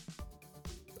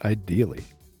 Ideally,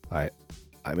 I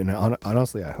mean,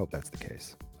 honestly, I hope that's the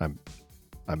case. I'm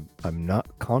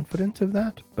not confident of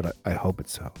that, but I hope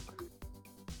it's so.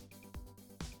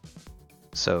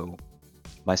 So,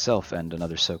 myself and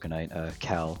another Sokanite,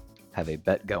 Cal, have a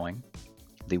bet going.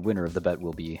 The winner of the bet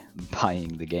will be buying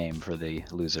the game for the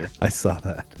loser. I saw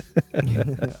that.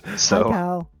 So, Hi,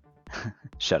 Cal.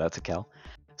 shout out to Cal.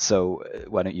 So,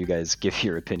 why don't you guys give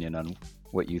your opinion on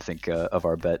what you think of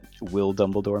our bet? Will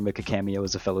Dumbledore make a cameo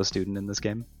as a fellow student in this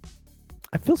game?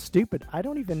 I feel stupid. I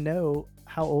don't even know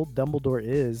how old Dumbledore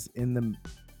is in the,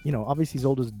 obviously he's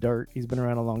old as dirt. He's been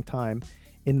around a long time.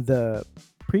 In the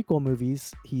prequel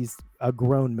movies, he's a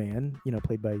grown man,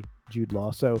 played by Jude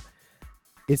Law. So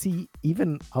is he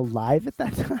even alive at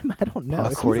that time? I don't know.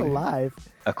 If he's alive,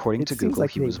 according to Google,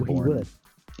 like he was born. would.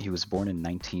 He was born in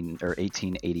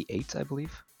 1888, I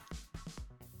believe.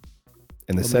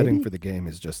 And the Well, setting maybe- for the game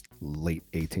is just late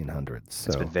 1800s. So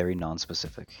It's been very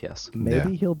non-specific, yes.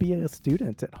 Maybe he'll be a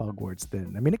student at Hogwarts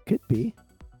then. I mean, it could be.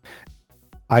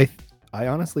 I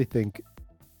honestly think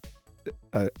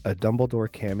a Dumbledore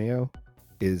cameo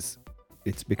it's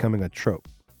becoming a trope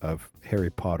of Harry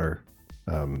Potter,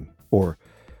 or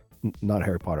not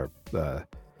Harry Potter,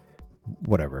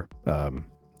 whatever,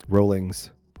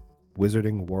 Rowling's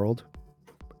Wizarding World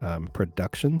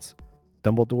productions.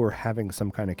 Dumbledore having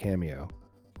some kind of cameo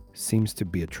seems to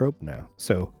be a trope now.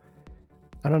 So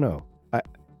I don't know.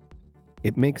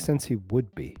 It makes sense he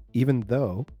would be, even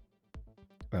though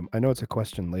I know it's a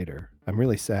question later. I'm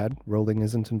really sad Rowling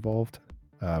isn't involved.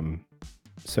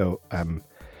 So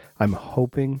I'm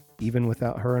hoping, even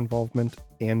without her involvement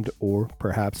and or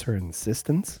perhaps her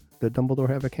insistence that Dumbledore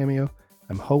have a cameo,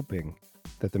 I'm hoping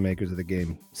that the makers of the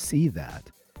game see that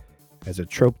as a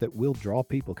trope that will draw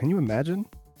people. Can you imagine,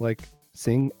 like,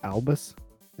 seeing Albus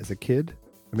as a kid?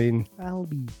 I mean,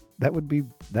 Albie. that would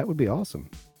be awesome.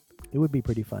 It would be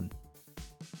pretty fun.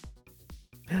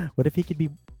 What if he could be?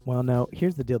 Well, no.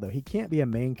 Here's the deal, though. He can't be a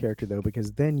main character, though,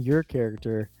 because then your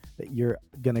character that you're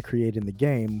gonna create in the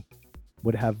game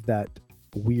would have that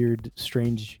weird,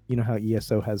 strange. You know how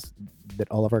ESO has that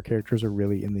all of our characters are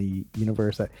really in the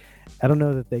universe. I don't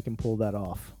know that they can pull that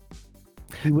off.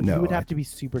 He would have to be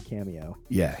super cameo.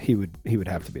 Yeah, he would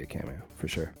have to be a cameo for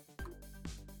sure.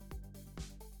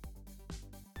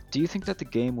 Do you think that the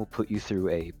game will put you through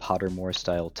a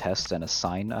Pottermore-style test and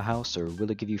assign a house, or will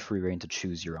it give you free reign to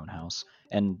choose your own house?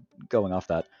 And going off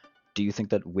that, do you think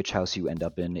that which house you end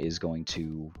up in is going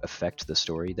to affect the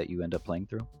story that you end up playing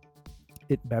through?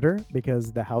 It better,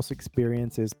 because the house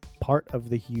experience is part of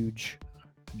the huge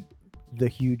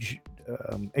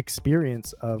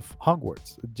experience of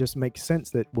Hogwarts. It just makes sense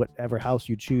that whatever house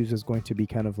you choose is going to be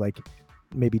kind of like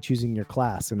maybe choosing your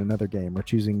class in another game, or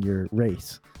choosing your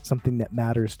race, something that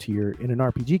matters to in an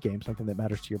RPG game, something that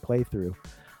matters to your playthrough.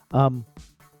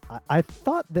 I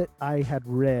thought that I had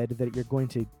read that you're going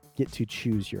to get to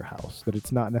choose your house, that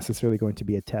it's not necessarily going to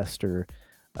be a test or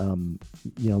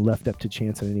left up to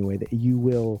chance in any way, that you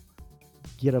will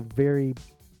get a very,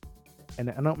 and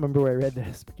I don't remember where I read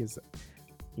this because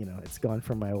it's gone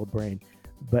from my old brain,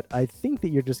 but I think that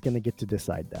you're just going to get to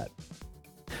decide that.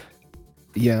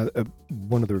 Yeah,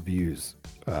 one of the reviews,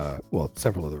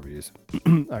 several of the reviews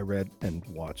I read and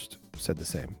watched said the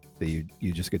same, that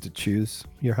you just get to choose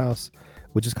your house,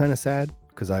 which is kind of sad,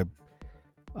 because I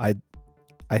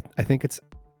think it's,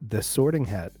 the Sorting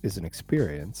Hat is an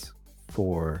experience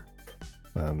for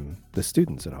the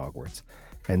students at Hogwarts,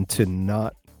 and to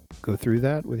not go through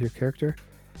that with your character,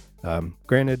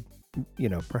 granted,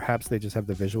 perhaps they just have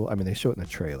the visual. I mean, they show it in the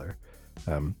trailer.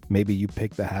 Maybe you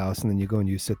pick the house and then you go and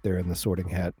you sit there and the Sorting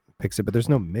Hat picks it, but there's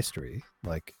no mystery.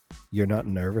 Like, you're not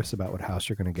nervous about what house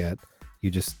you're going to get. You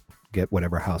just get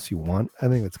whatever house you want. I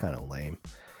think that's kind of lame.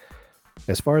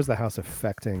 As far as the house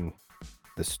affecting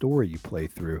the story you play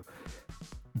through,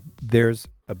 there's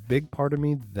a big part of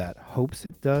me that hopes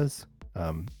it does,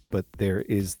 but there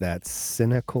is that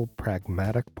cynical,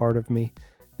 pragmatic part of me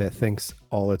that thinks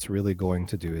all it's really going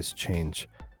to do is change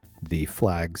the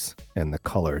flags and the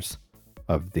colors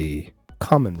of the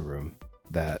common room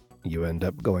that you end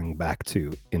up going back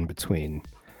to in between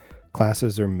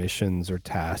classes or missions or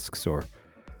tasks or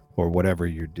whatever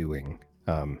you're doing.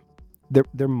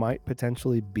 There might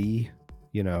potentially be,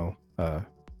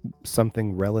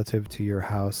 something relative to your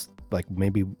house, like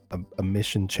maybe a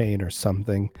mission chain or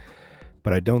something,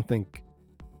 but I don't think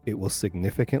it will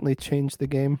significantly change the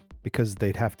game, because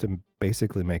they'd have to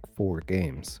basically make 4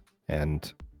 games,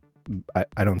 and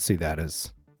I don't see that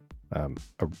as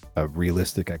a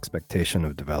realistic expectation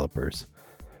of developers.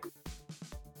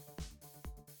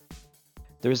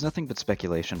 There is nothing but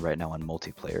speculation right now on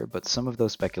multiplayer, but some of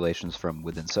those speculations from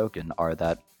within Soken are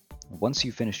that once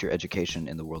you finish your education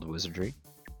in the world of wizardry,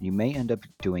 you may end up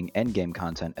doing endgame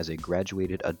content as a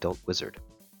graduated adult wizard.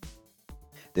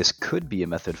 This could be a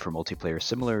method for multiplayer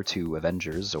similar to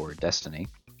Avengers or Destiny.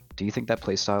 Do you think that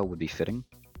playstyle would be fitting?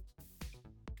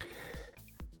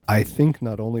 I think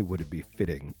not only would it be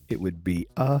fitting, it would be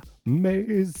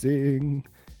amazing.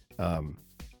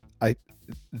 I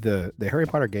the Harry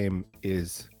Potter game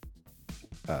is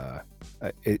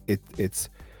it's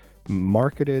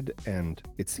marketed and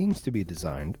it seems to be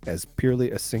designed as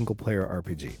purely a single player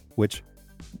RPG, which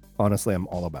honestly I'm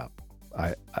all about.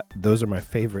 I those are my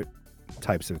favorite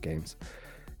types of games.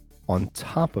 On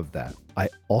top of that, I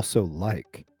also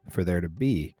like for there to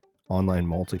be online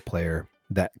multiplayer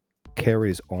that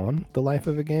carries on the life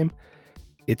of a game.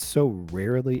 It's so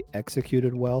rarely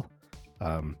executed well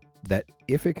that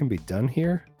if it can be done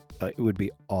here, it would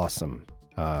be awesome.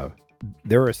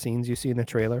 There are scenes you see in the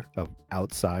trailer of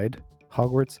outside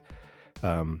Hogwarts.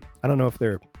 I don't know if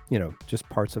they're, just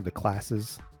parts of the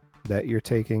classes that you're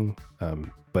taking,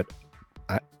 but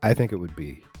I think it would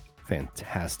be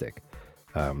fantastic.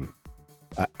 I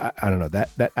don't know,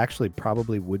 that actually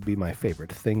probably would be my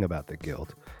favorite thing about the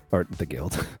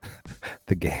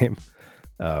game.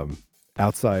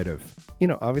 Outside of,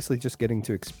 obviously just getting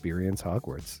to experience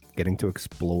Hogwarts, getting to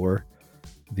explore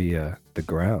the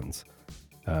grounds.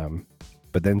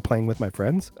 But then playing with my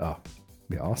friends, it'd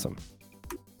be awesome.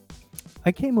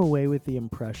 I came away with the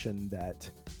impression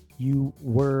that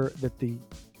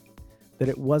that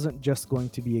it wasn't just going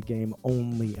to be a game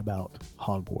only about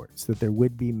Hogwarts, that there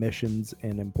would be missions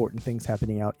and important things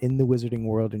happening out in the wizarding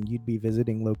world, and you'd be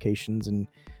visiting locations and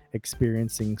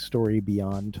experiencing story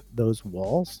beyond those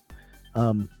walls.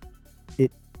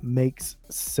 It makes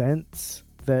sense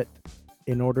that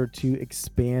in order to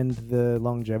expand the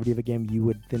longevity of a game, you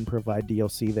would then provide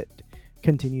DLC that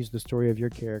continues the story of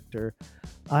your character.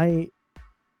 I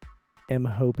am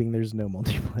hoping there's no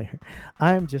multiplayer.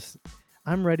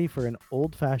 I'm ready for an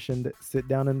old-fashioned sit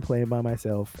down and play by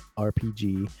myself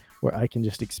RPG where I can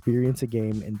just experience a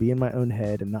game and be in my own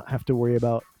head and not have to worry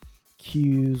about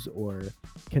queues or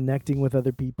connecting with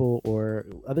other people or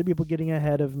other people getting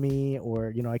ahead of me,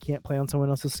 or I can't play on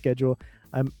someone else's schedule.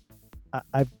 I'm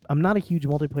not a huge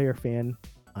multiplayer fan,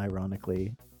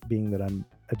 ironically, being that I'm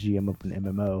a GM of an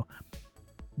MMO,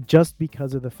 just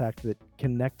because of the fact that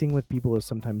connecting with people is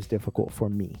sometimes difficult for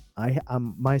me.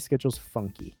 My schedule's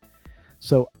funky.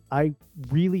 So I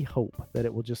really hope that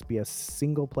it will just be a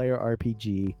single player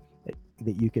RPG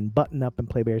that you can button up and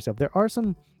play by yourself. There are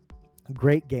some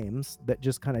great games that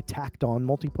just kind of tacked on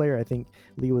multiplayer. I think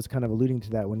Lee was kind of alluding to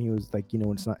that when he was like,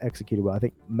 when it's not executed well. I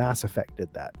think Mass Effect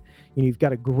did that. You've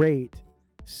got a great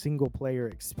single player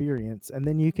experience, and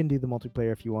then you can do the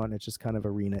multiplayer if you want. It's just kind of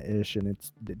arena-ish, and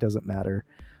it doesn't matter.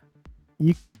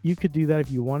 You could do that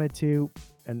if you wanted to,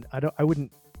 and I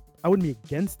wouldn't be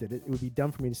against it. It would be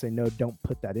dumb for me to say, no, don't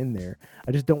put that in there.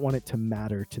 I just don't want it to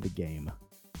matter to the game.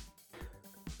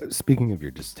 Speaking of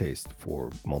your distaste for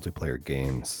multiplayer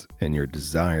games and your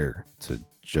desire to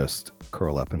just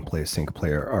curl up and play a single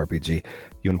player RPG,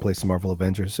 you want to play some Marvel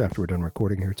Avengers after we're done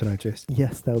recording here tonight, Jace?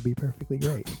 Yes, that would be perfectly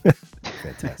great.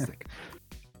 Fantastic.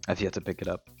 I've yet to pick it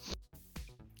up.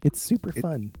 It's super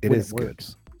fun. It is good.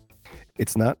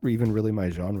 It's not even really my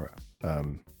genre.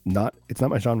 It's not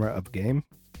my genre of game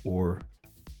or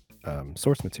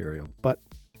source material, but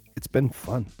it's been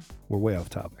fun. We're way off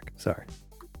topic. Sorry.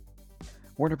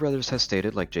 Warner Brothers has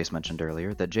stated, like Jace mentioned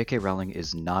earlier, that J.K. Rowling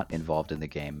is not involved in the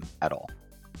game at all.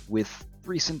 With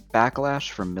recent backlash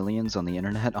from millions on the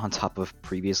internet on top of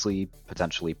previously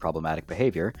potentially problematic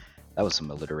behavior, that was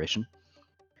some alliteration.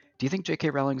 Do you think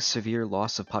J.K. Rowling's severe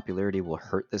loss of popularity will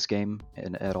hurt this game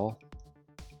at all?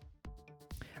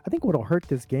 I think what'll hurt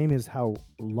this game is how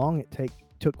long it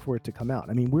took for it to come out.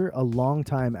 I mean, we're a long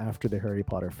time after the Harry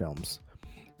Potter films.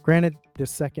 Granted, the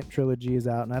second trilogy is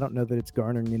out, and I don't know that it's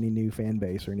garnering any new fan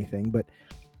base or anything, but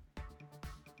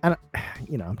I'm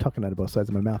talking out of both sides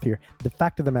of my mouth here. The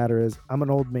fact of the matter is, I'm an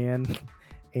old man,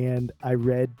 and I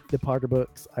read the Potter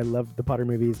books. I loved the Potter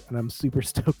movies, and I'm super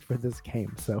stoked for this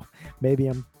game. So maybe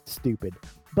I'm stupid,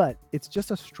 but it's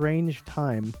just a strange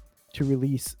time to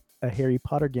release a Harry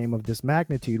Potter game of this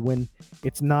magnitude when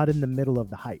it's not in the middle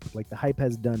of the hype. Like, the hype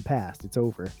has done past. It's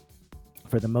over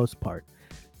for the most part.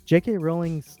 J.K.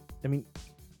 Rowling's,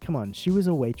 come on, she was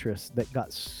a waitress that got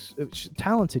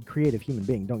talented, creative human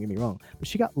being, don't get me wrong, but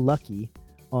she got lucky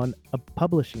on a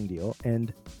publishing deal,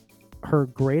 and her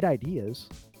great ideas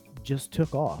just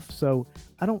took off. So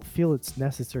I don't feel it's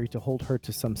necessary to hold her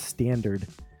to some standard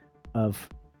of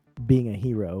being a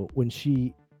hero when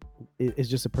she is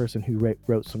just a person who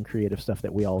wrote some creative stuff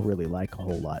that we all really like a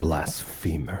whole lot.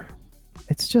 Blasphemer.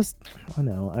 It's just, I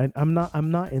know, I'm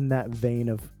not in that vein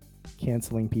of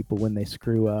canceling people when they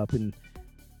screw up. And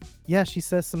yeah, she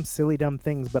says some silly dumb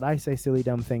things, but I say silly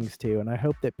dumb things too, and I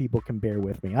hope that people can bear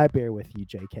with me. I bear with you,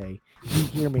 JK. You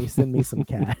hear me, send me some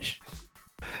cash.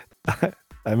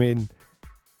 I mean,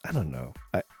 I don't know.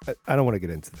 I don't want to get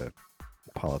into the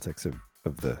politics of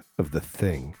the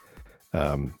thing.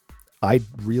 I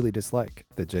really dislike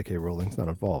that J.K. Rowling's not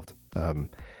involved.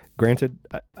 Granted,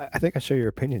 I think I share your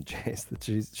opinion, Chase, that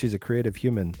she's a creative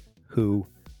human who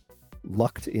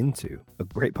lucked into a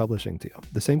great publishing deal.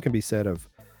 The same can be said of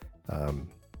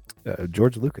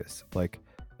George Lucas, like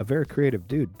a very creative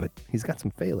dude, but he's got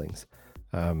some failings.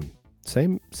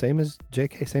 Same as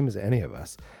JK, same as any of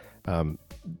us.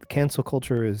 Cancel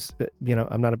culture is,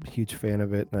 I'm not a huge fan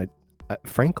of it, and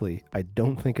frankly, I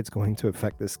don't think it's going to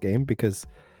affect this game because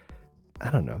I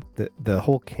don't know, the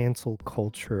whole cancel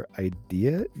culture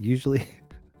idea usually.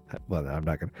 Well, no, I'm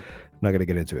not gonna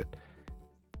get into it.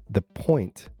 The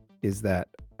point is that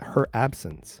her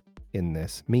absence in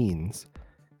this means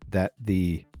that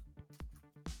the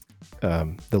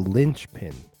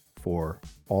linchpin for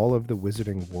all of the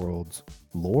Wizarding World's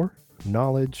lore,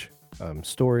 knowledge,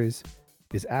 stories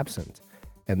is absent,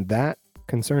 and that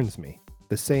concerns me.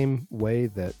 The same way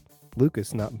that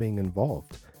Lucas not being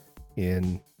involved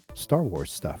in Star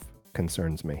Wars stuff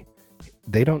concerns me.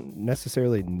 They don't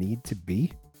necessarily need to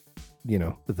be,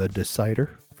 the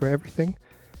decider for everything,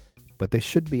 but they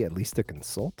should be at least a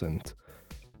consultant.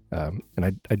 And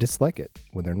I dislike it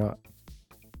when they're not.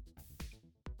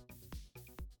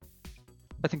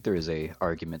 I think there is a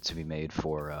argument to be made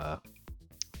for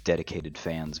dedicated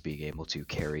fans being able to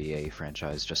carry a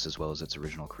franchise just as well as its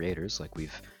original creators. Like,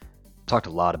 we've talked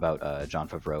a lot about Jon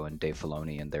Favreau and Dave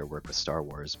Filoni and their work with Star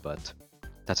Wars, but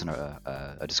that's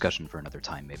a discussion for another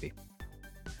time, maybe.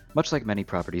 Much like many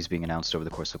properties being announced over the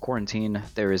course of quarantine,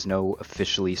 there is no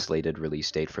officially slated release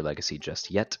date for Legacy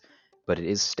just yet, but it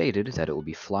is stated that it will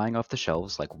be flying off the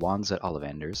shelves like wands at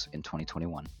Ollivanders in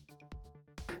 2021.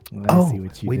 I see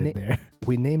what you did there.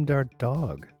 We named our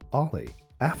dog Ollie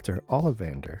after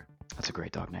Ollivander. That's a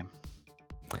great dog name.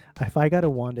 If I got a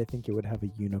wand, I think it would have a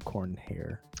unicorn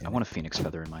hair. I want a phoenix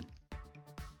feather in mine.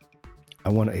 I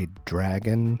want a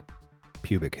dragon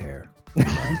pubic hair.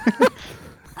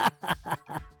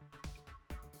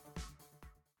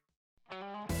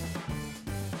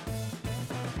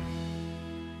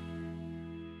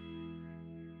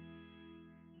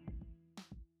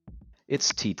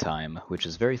 It's tea time, which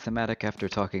is very thematic after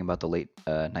talking about the late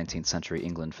 19th century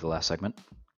England for the last segment.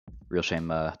 Real shame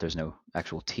there's no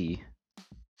actual tea.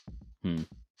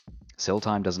 Sill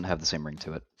time doesn't have the same ring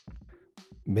to it.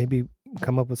 Maybe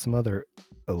come up with some other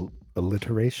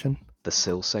alliteration. The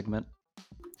Sill segment.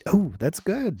 Oh, that's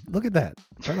good. Look at that.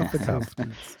 Right off the top.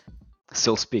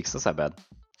 Sill speaks, that's not bad.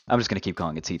 I'm just going to keep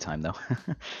calling it tea time, though.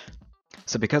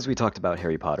 So because we talked about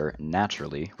Harry Potter,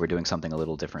 naturally, we're doing something a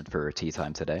little different for tea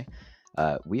time today.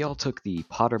 We all took the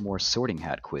Pottermore Sorting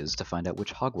Hat quiz to find out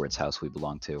which Hogwarts house we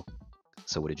belong to.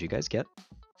 So what did you guys get?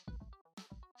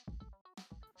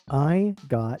 I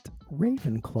got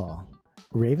Ravenclaw.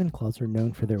 Ravenclaws are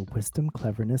known for their wisdom,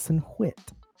 cleverness, and wit.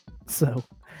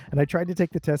 And I tried to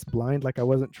take the test blind, like I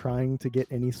wasn't trying to get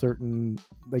any certain,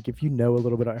 like if you know a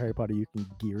little bit about Harry Potter, you can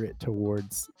gear it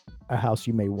towards a house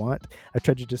you may want. I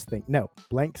tried to just think, no,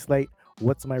 blank slate,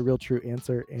 what's my real true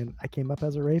answer? And I came up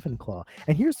as a Ravenclaw.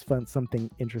 And here's something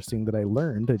interesting that I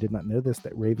learned. I did not know this,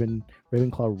 that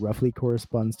Ravenclaw roughly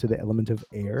corresponds to the element of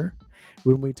air.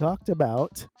 When we talked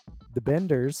about the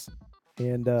Benders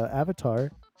and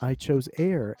Avatar, I chose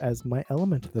air as my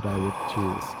element that I would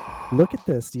choose. Look at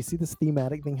this. Do you see this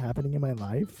thematic thing happening in my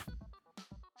life?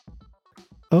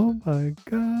 Oh my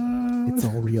god. It's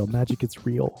all real. Magic is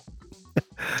real.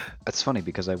 That's funny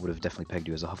because I would have definitely pegged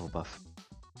you as a Hufflepuff.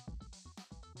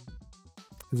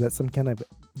 Is that some kind of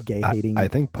gay hating? I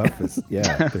think Puff is,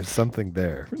 yeah, there's something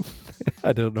there.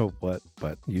 I don't know what,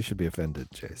 but you should be offended,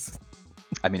 Chase.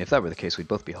 I mean, if that were the case, we'd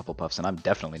both be Hufflepuffs, and I'm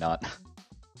definitely not.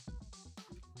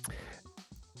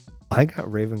 I got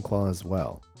Ravenclaw as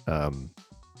well.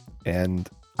 And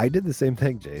I did the same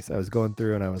thing, Jace. I was going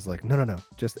through and I was like, no,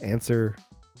 just answer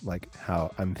like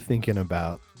how I'm thinking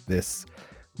about this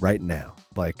right now.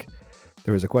 Like,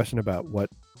 there was a question about what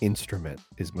instrument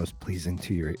is most pleasing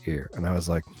to your ear. And I was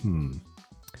like,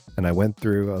 And I went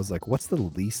through, I was like, what's the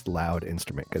least loud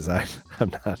instrument? Because I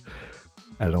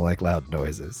don't like loud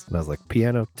noises. And I was like,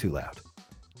 piano, too loud.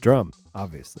 Drum,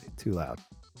 obviously, too loud.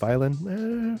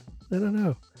 Violin, I don't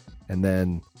know. And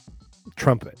then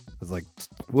trumpet was like,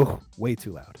 whoa, way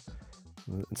too loud.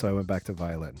 And so I went back to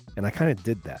violin. And I kind of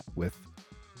did that with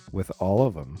all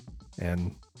of them.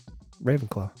 And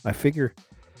Ravenclaw, I figure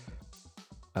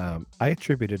I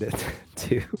attributed it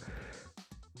to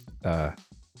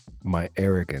my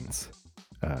arrogance.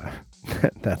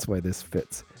 That's why this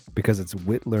fits. Because it's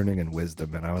wit, learning, and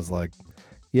wisdom. And I was like,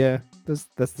 yeah,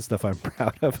 that's the stuff I'm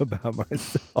proud of about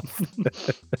myself.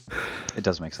 It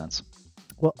does make sense.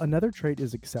 Well, another trait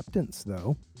is acceptance,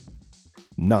 though.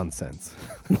 Nonsense.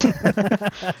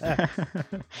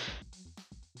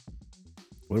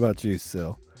 What about you,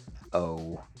 Sil?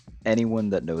 Oh, anyone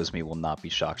that knows me will not be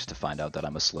shocked to find out that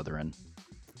I'm a Slytherin.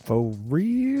 For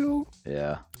real?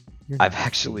 Yeah. You're I've nasty.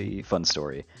 actually, fun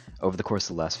story, over the course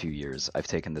of the last few years, I've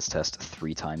taken this test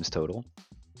 3 times total.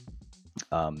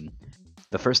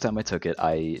 The first time I took it,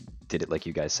 I did it like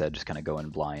you guys said, just kind of going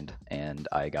blind, and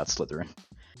I got Slytherin.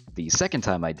 The second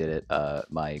time I did it,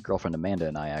 my girlfriend Amanda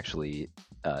and I actually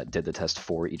did the test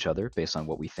for each other based on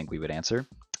what we think we would answer.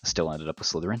 Still ended up with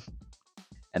Slytherin.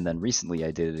 And then recently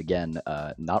I did it again,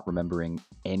 not remembering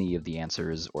any of the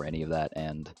answers or any of that,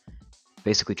 and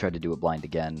basically tried to do it blind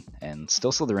again, and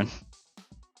still Slytherin.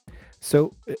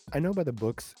 So I know by the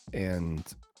books and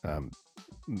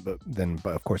but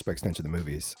of course by extension the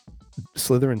movies,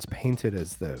 Slytherin's painted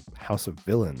as the house of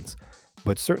villains,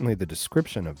 but certainly the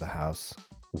description of the house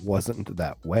wasn't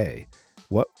that way.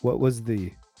 What was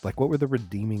the what were the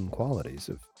redeeming qualities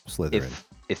of Slytherin?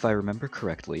 If I remember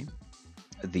correctly,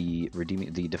 the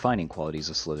defining qualities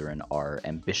of Slytherin are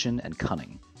ambition and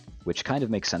cunning, which kind of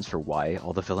makes sense for why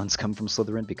all the villains come from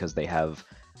Slytherin, because they have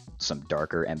some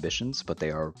darker ambitions, but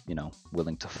they are,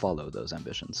 willing to follow those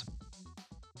ambitions.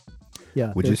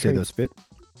 Yeah. Would their you say traits: those fit?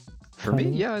 For me,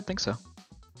 Cunning. yeah, I think so.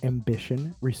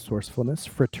 ambition, resourcefulness,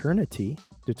 fraternity,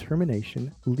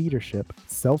 determination, leadership,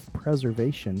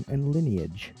 self-preservation, and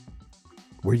lineage.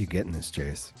 Where are you getting this,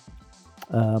 Jace?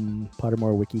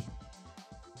 Pottermore Wiki.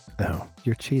 Oh,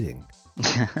 you're cheating.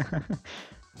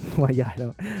 Well, yeah,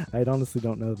 I honestly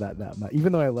don't know that much.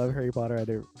 Even though I love Harry Potter, I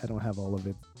don't have all of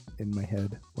it in my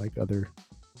head like other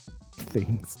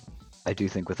things. I do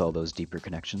think with all those deeper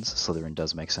connections, Slytherin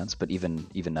does make sense, but even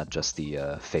not just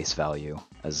the face value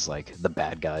as like the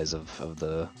bad guys of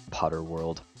the Potter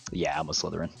world. Yeah, I'm a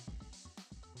Slytherin.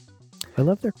 I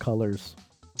love their colors.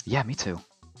 Yeah, me too.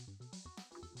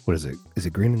 What is it? Is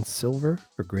it green and silver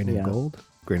or green and Yeah. gold?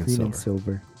 Green and Green silver. and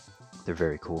silver. They're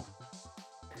very cool.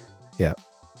 Yeah,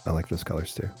 I like those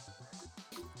colors too.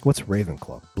 What's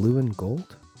Ravenclaw? Blue and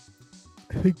gold?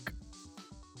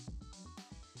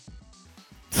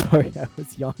 Sorry, I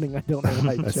was yawning. I don't know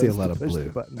why I I see a chose lot to of push the blue.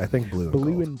 button. I think blue and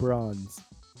Blue gold. and bronze.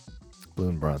 Blue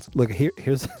and bronze. Look, here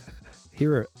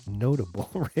are notable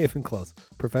Ravenclaws.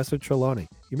 Professor Trelawney.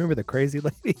 You remember the crazy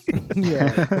lady?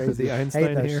 Yeah, crazy. The Einstein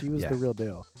Hey, no, hair? she was Yeah. the real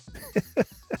deal.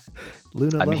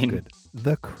 Luna I mean- Lovegood.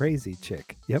 The crazy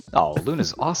chick. Yep. Oh,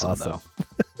 Luna's awesome, Awesome.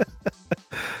 though.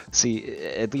 See,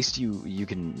 at least you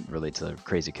can relate to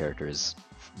crazy characters.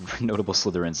 Notable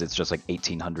Slytherins, it's just like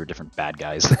 1,800 different bad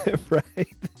guys. Right.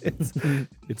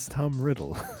 It's Tom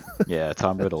Riddle. Yeah,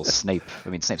 Tom Riddle, Snape. I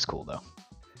mean, Snape's cool, though.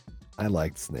 I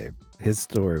liked Snape. His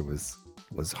story was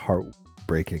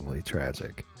heartbreakingly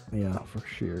tragic. Yeah, for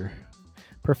sure.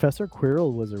 Professor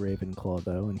Quirrell was a Ravenclaw,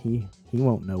 though, and he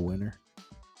won't know winner.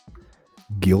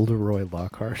 Gilderoy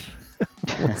Lockhart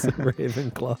was a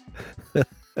Ravenclaw.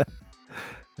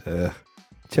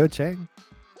 Cho Chang.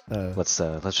 Let's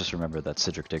just remember that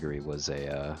Cedric Diggory was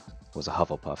a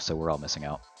Hufflepuff, so we're all missing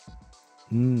out.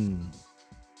 I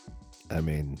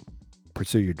mean,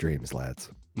 pursue your dreams, lads.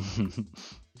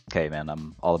 Okay, man,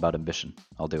 I'm all about ambition.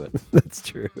 I'll do it. That's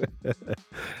true.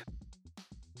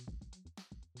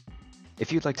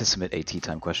 If you'd like to submit a Tea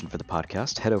Time question for the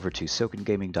podcast, head over to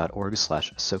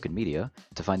sokengaming.org/sokenmedia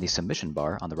to find the submission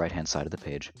bar on the right-hand side of the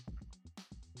page.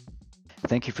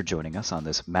 Thank you for joining us on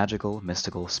this magical,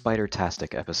 mystical,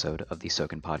 spider-tastic episode of the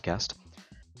Soken Podcast.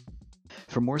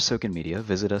 For more Soken Media,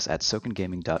 visit us at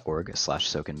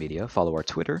sokengaming.org/sokenmedia, follow our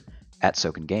Twitter,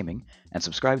 @SokenGaming, and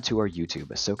subscribe to our YouTube,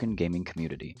 Soken Gaming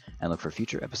Community, and look for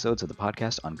future episodes of the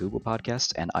podcast on Google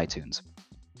Podcasts and iTunes.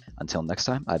 Until next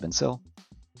time, I've been Sil.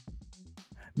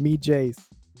 Me, Jace.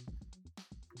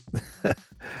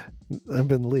 I've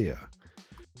been Leo.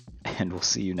 And we'll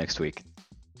see you next week.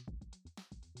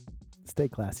 Stay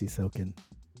classy, Soken.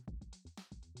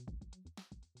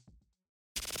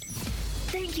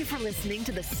 Thank you for listening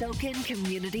to the Soken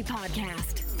Community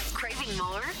Podcast. Craving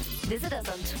more? Visit us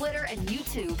on Twitter and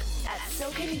YouTube at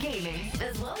Soken Gaming,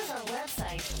 as well as our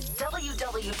website,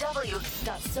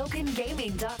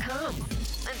 www.sokengaming.com.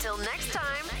 Until next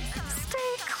time,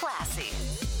 stay classy.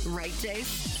 Right,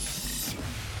 Jace?